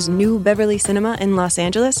Tarantino's New Beverly Cinema in Los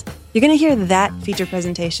Angeles, you're going to hear that feature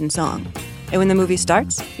presentation song. And when the movie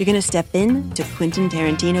starts, you're going to step in to Quentin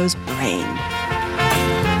Tarantino's brain.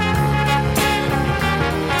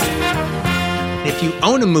 If you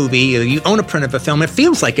own a movie or you own a print of a film, it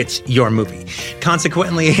feels like it's your movie.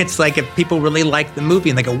 Consequently, it's like if people really like the movie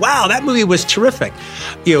and they go, wow, that movie was terrific.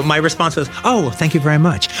 My response was, oh, thank you very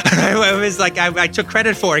much. I was like, I took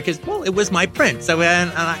credit for it because, well, it was my print. So,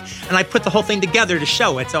 and I put the whole thing together to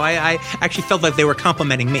show it. So I actually felt like they were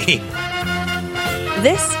complimenting me.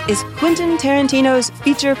 This is Quentin Tarantino's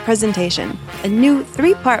Feature Presentation, a new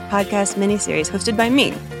 3-part podcast miniseries hosted by me,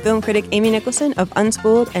 film critic Amy Nicholson of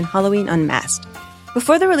Unspooled and Halloween Unmasked.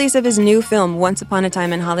 Before the release of his new film, Once Upon a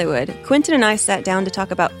Time in Hollywood, Quentin and I sat down to talk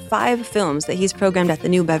about 5 films that he's programmed at the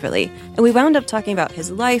New Beverly, and we wound up talking about his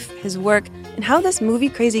life, his work, and how this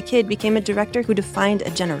movie-crazy kid became a director who defined a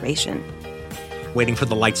generation. Waiting for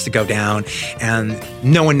the lights to go down, and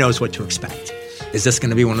no one knows what to expect. Is this going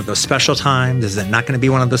to be one of those special times? Is it not going to be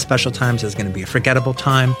one of those special times? Is it going to be a forgettable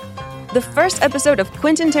time? The first episode of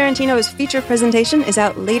Quentin Tarantino's Feature Presentation is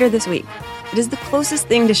out later this week. It is the closest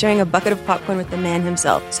thing to sharing a bucket of popcorn with the man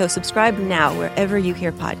himself, so subscribe now wherever you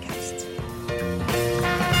hear podcasts.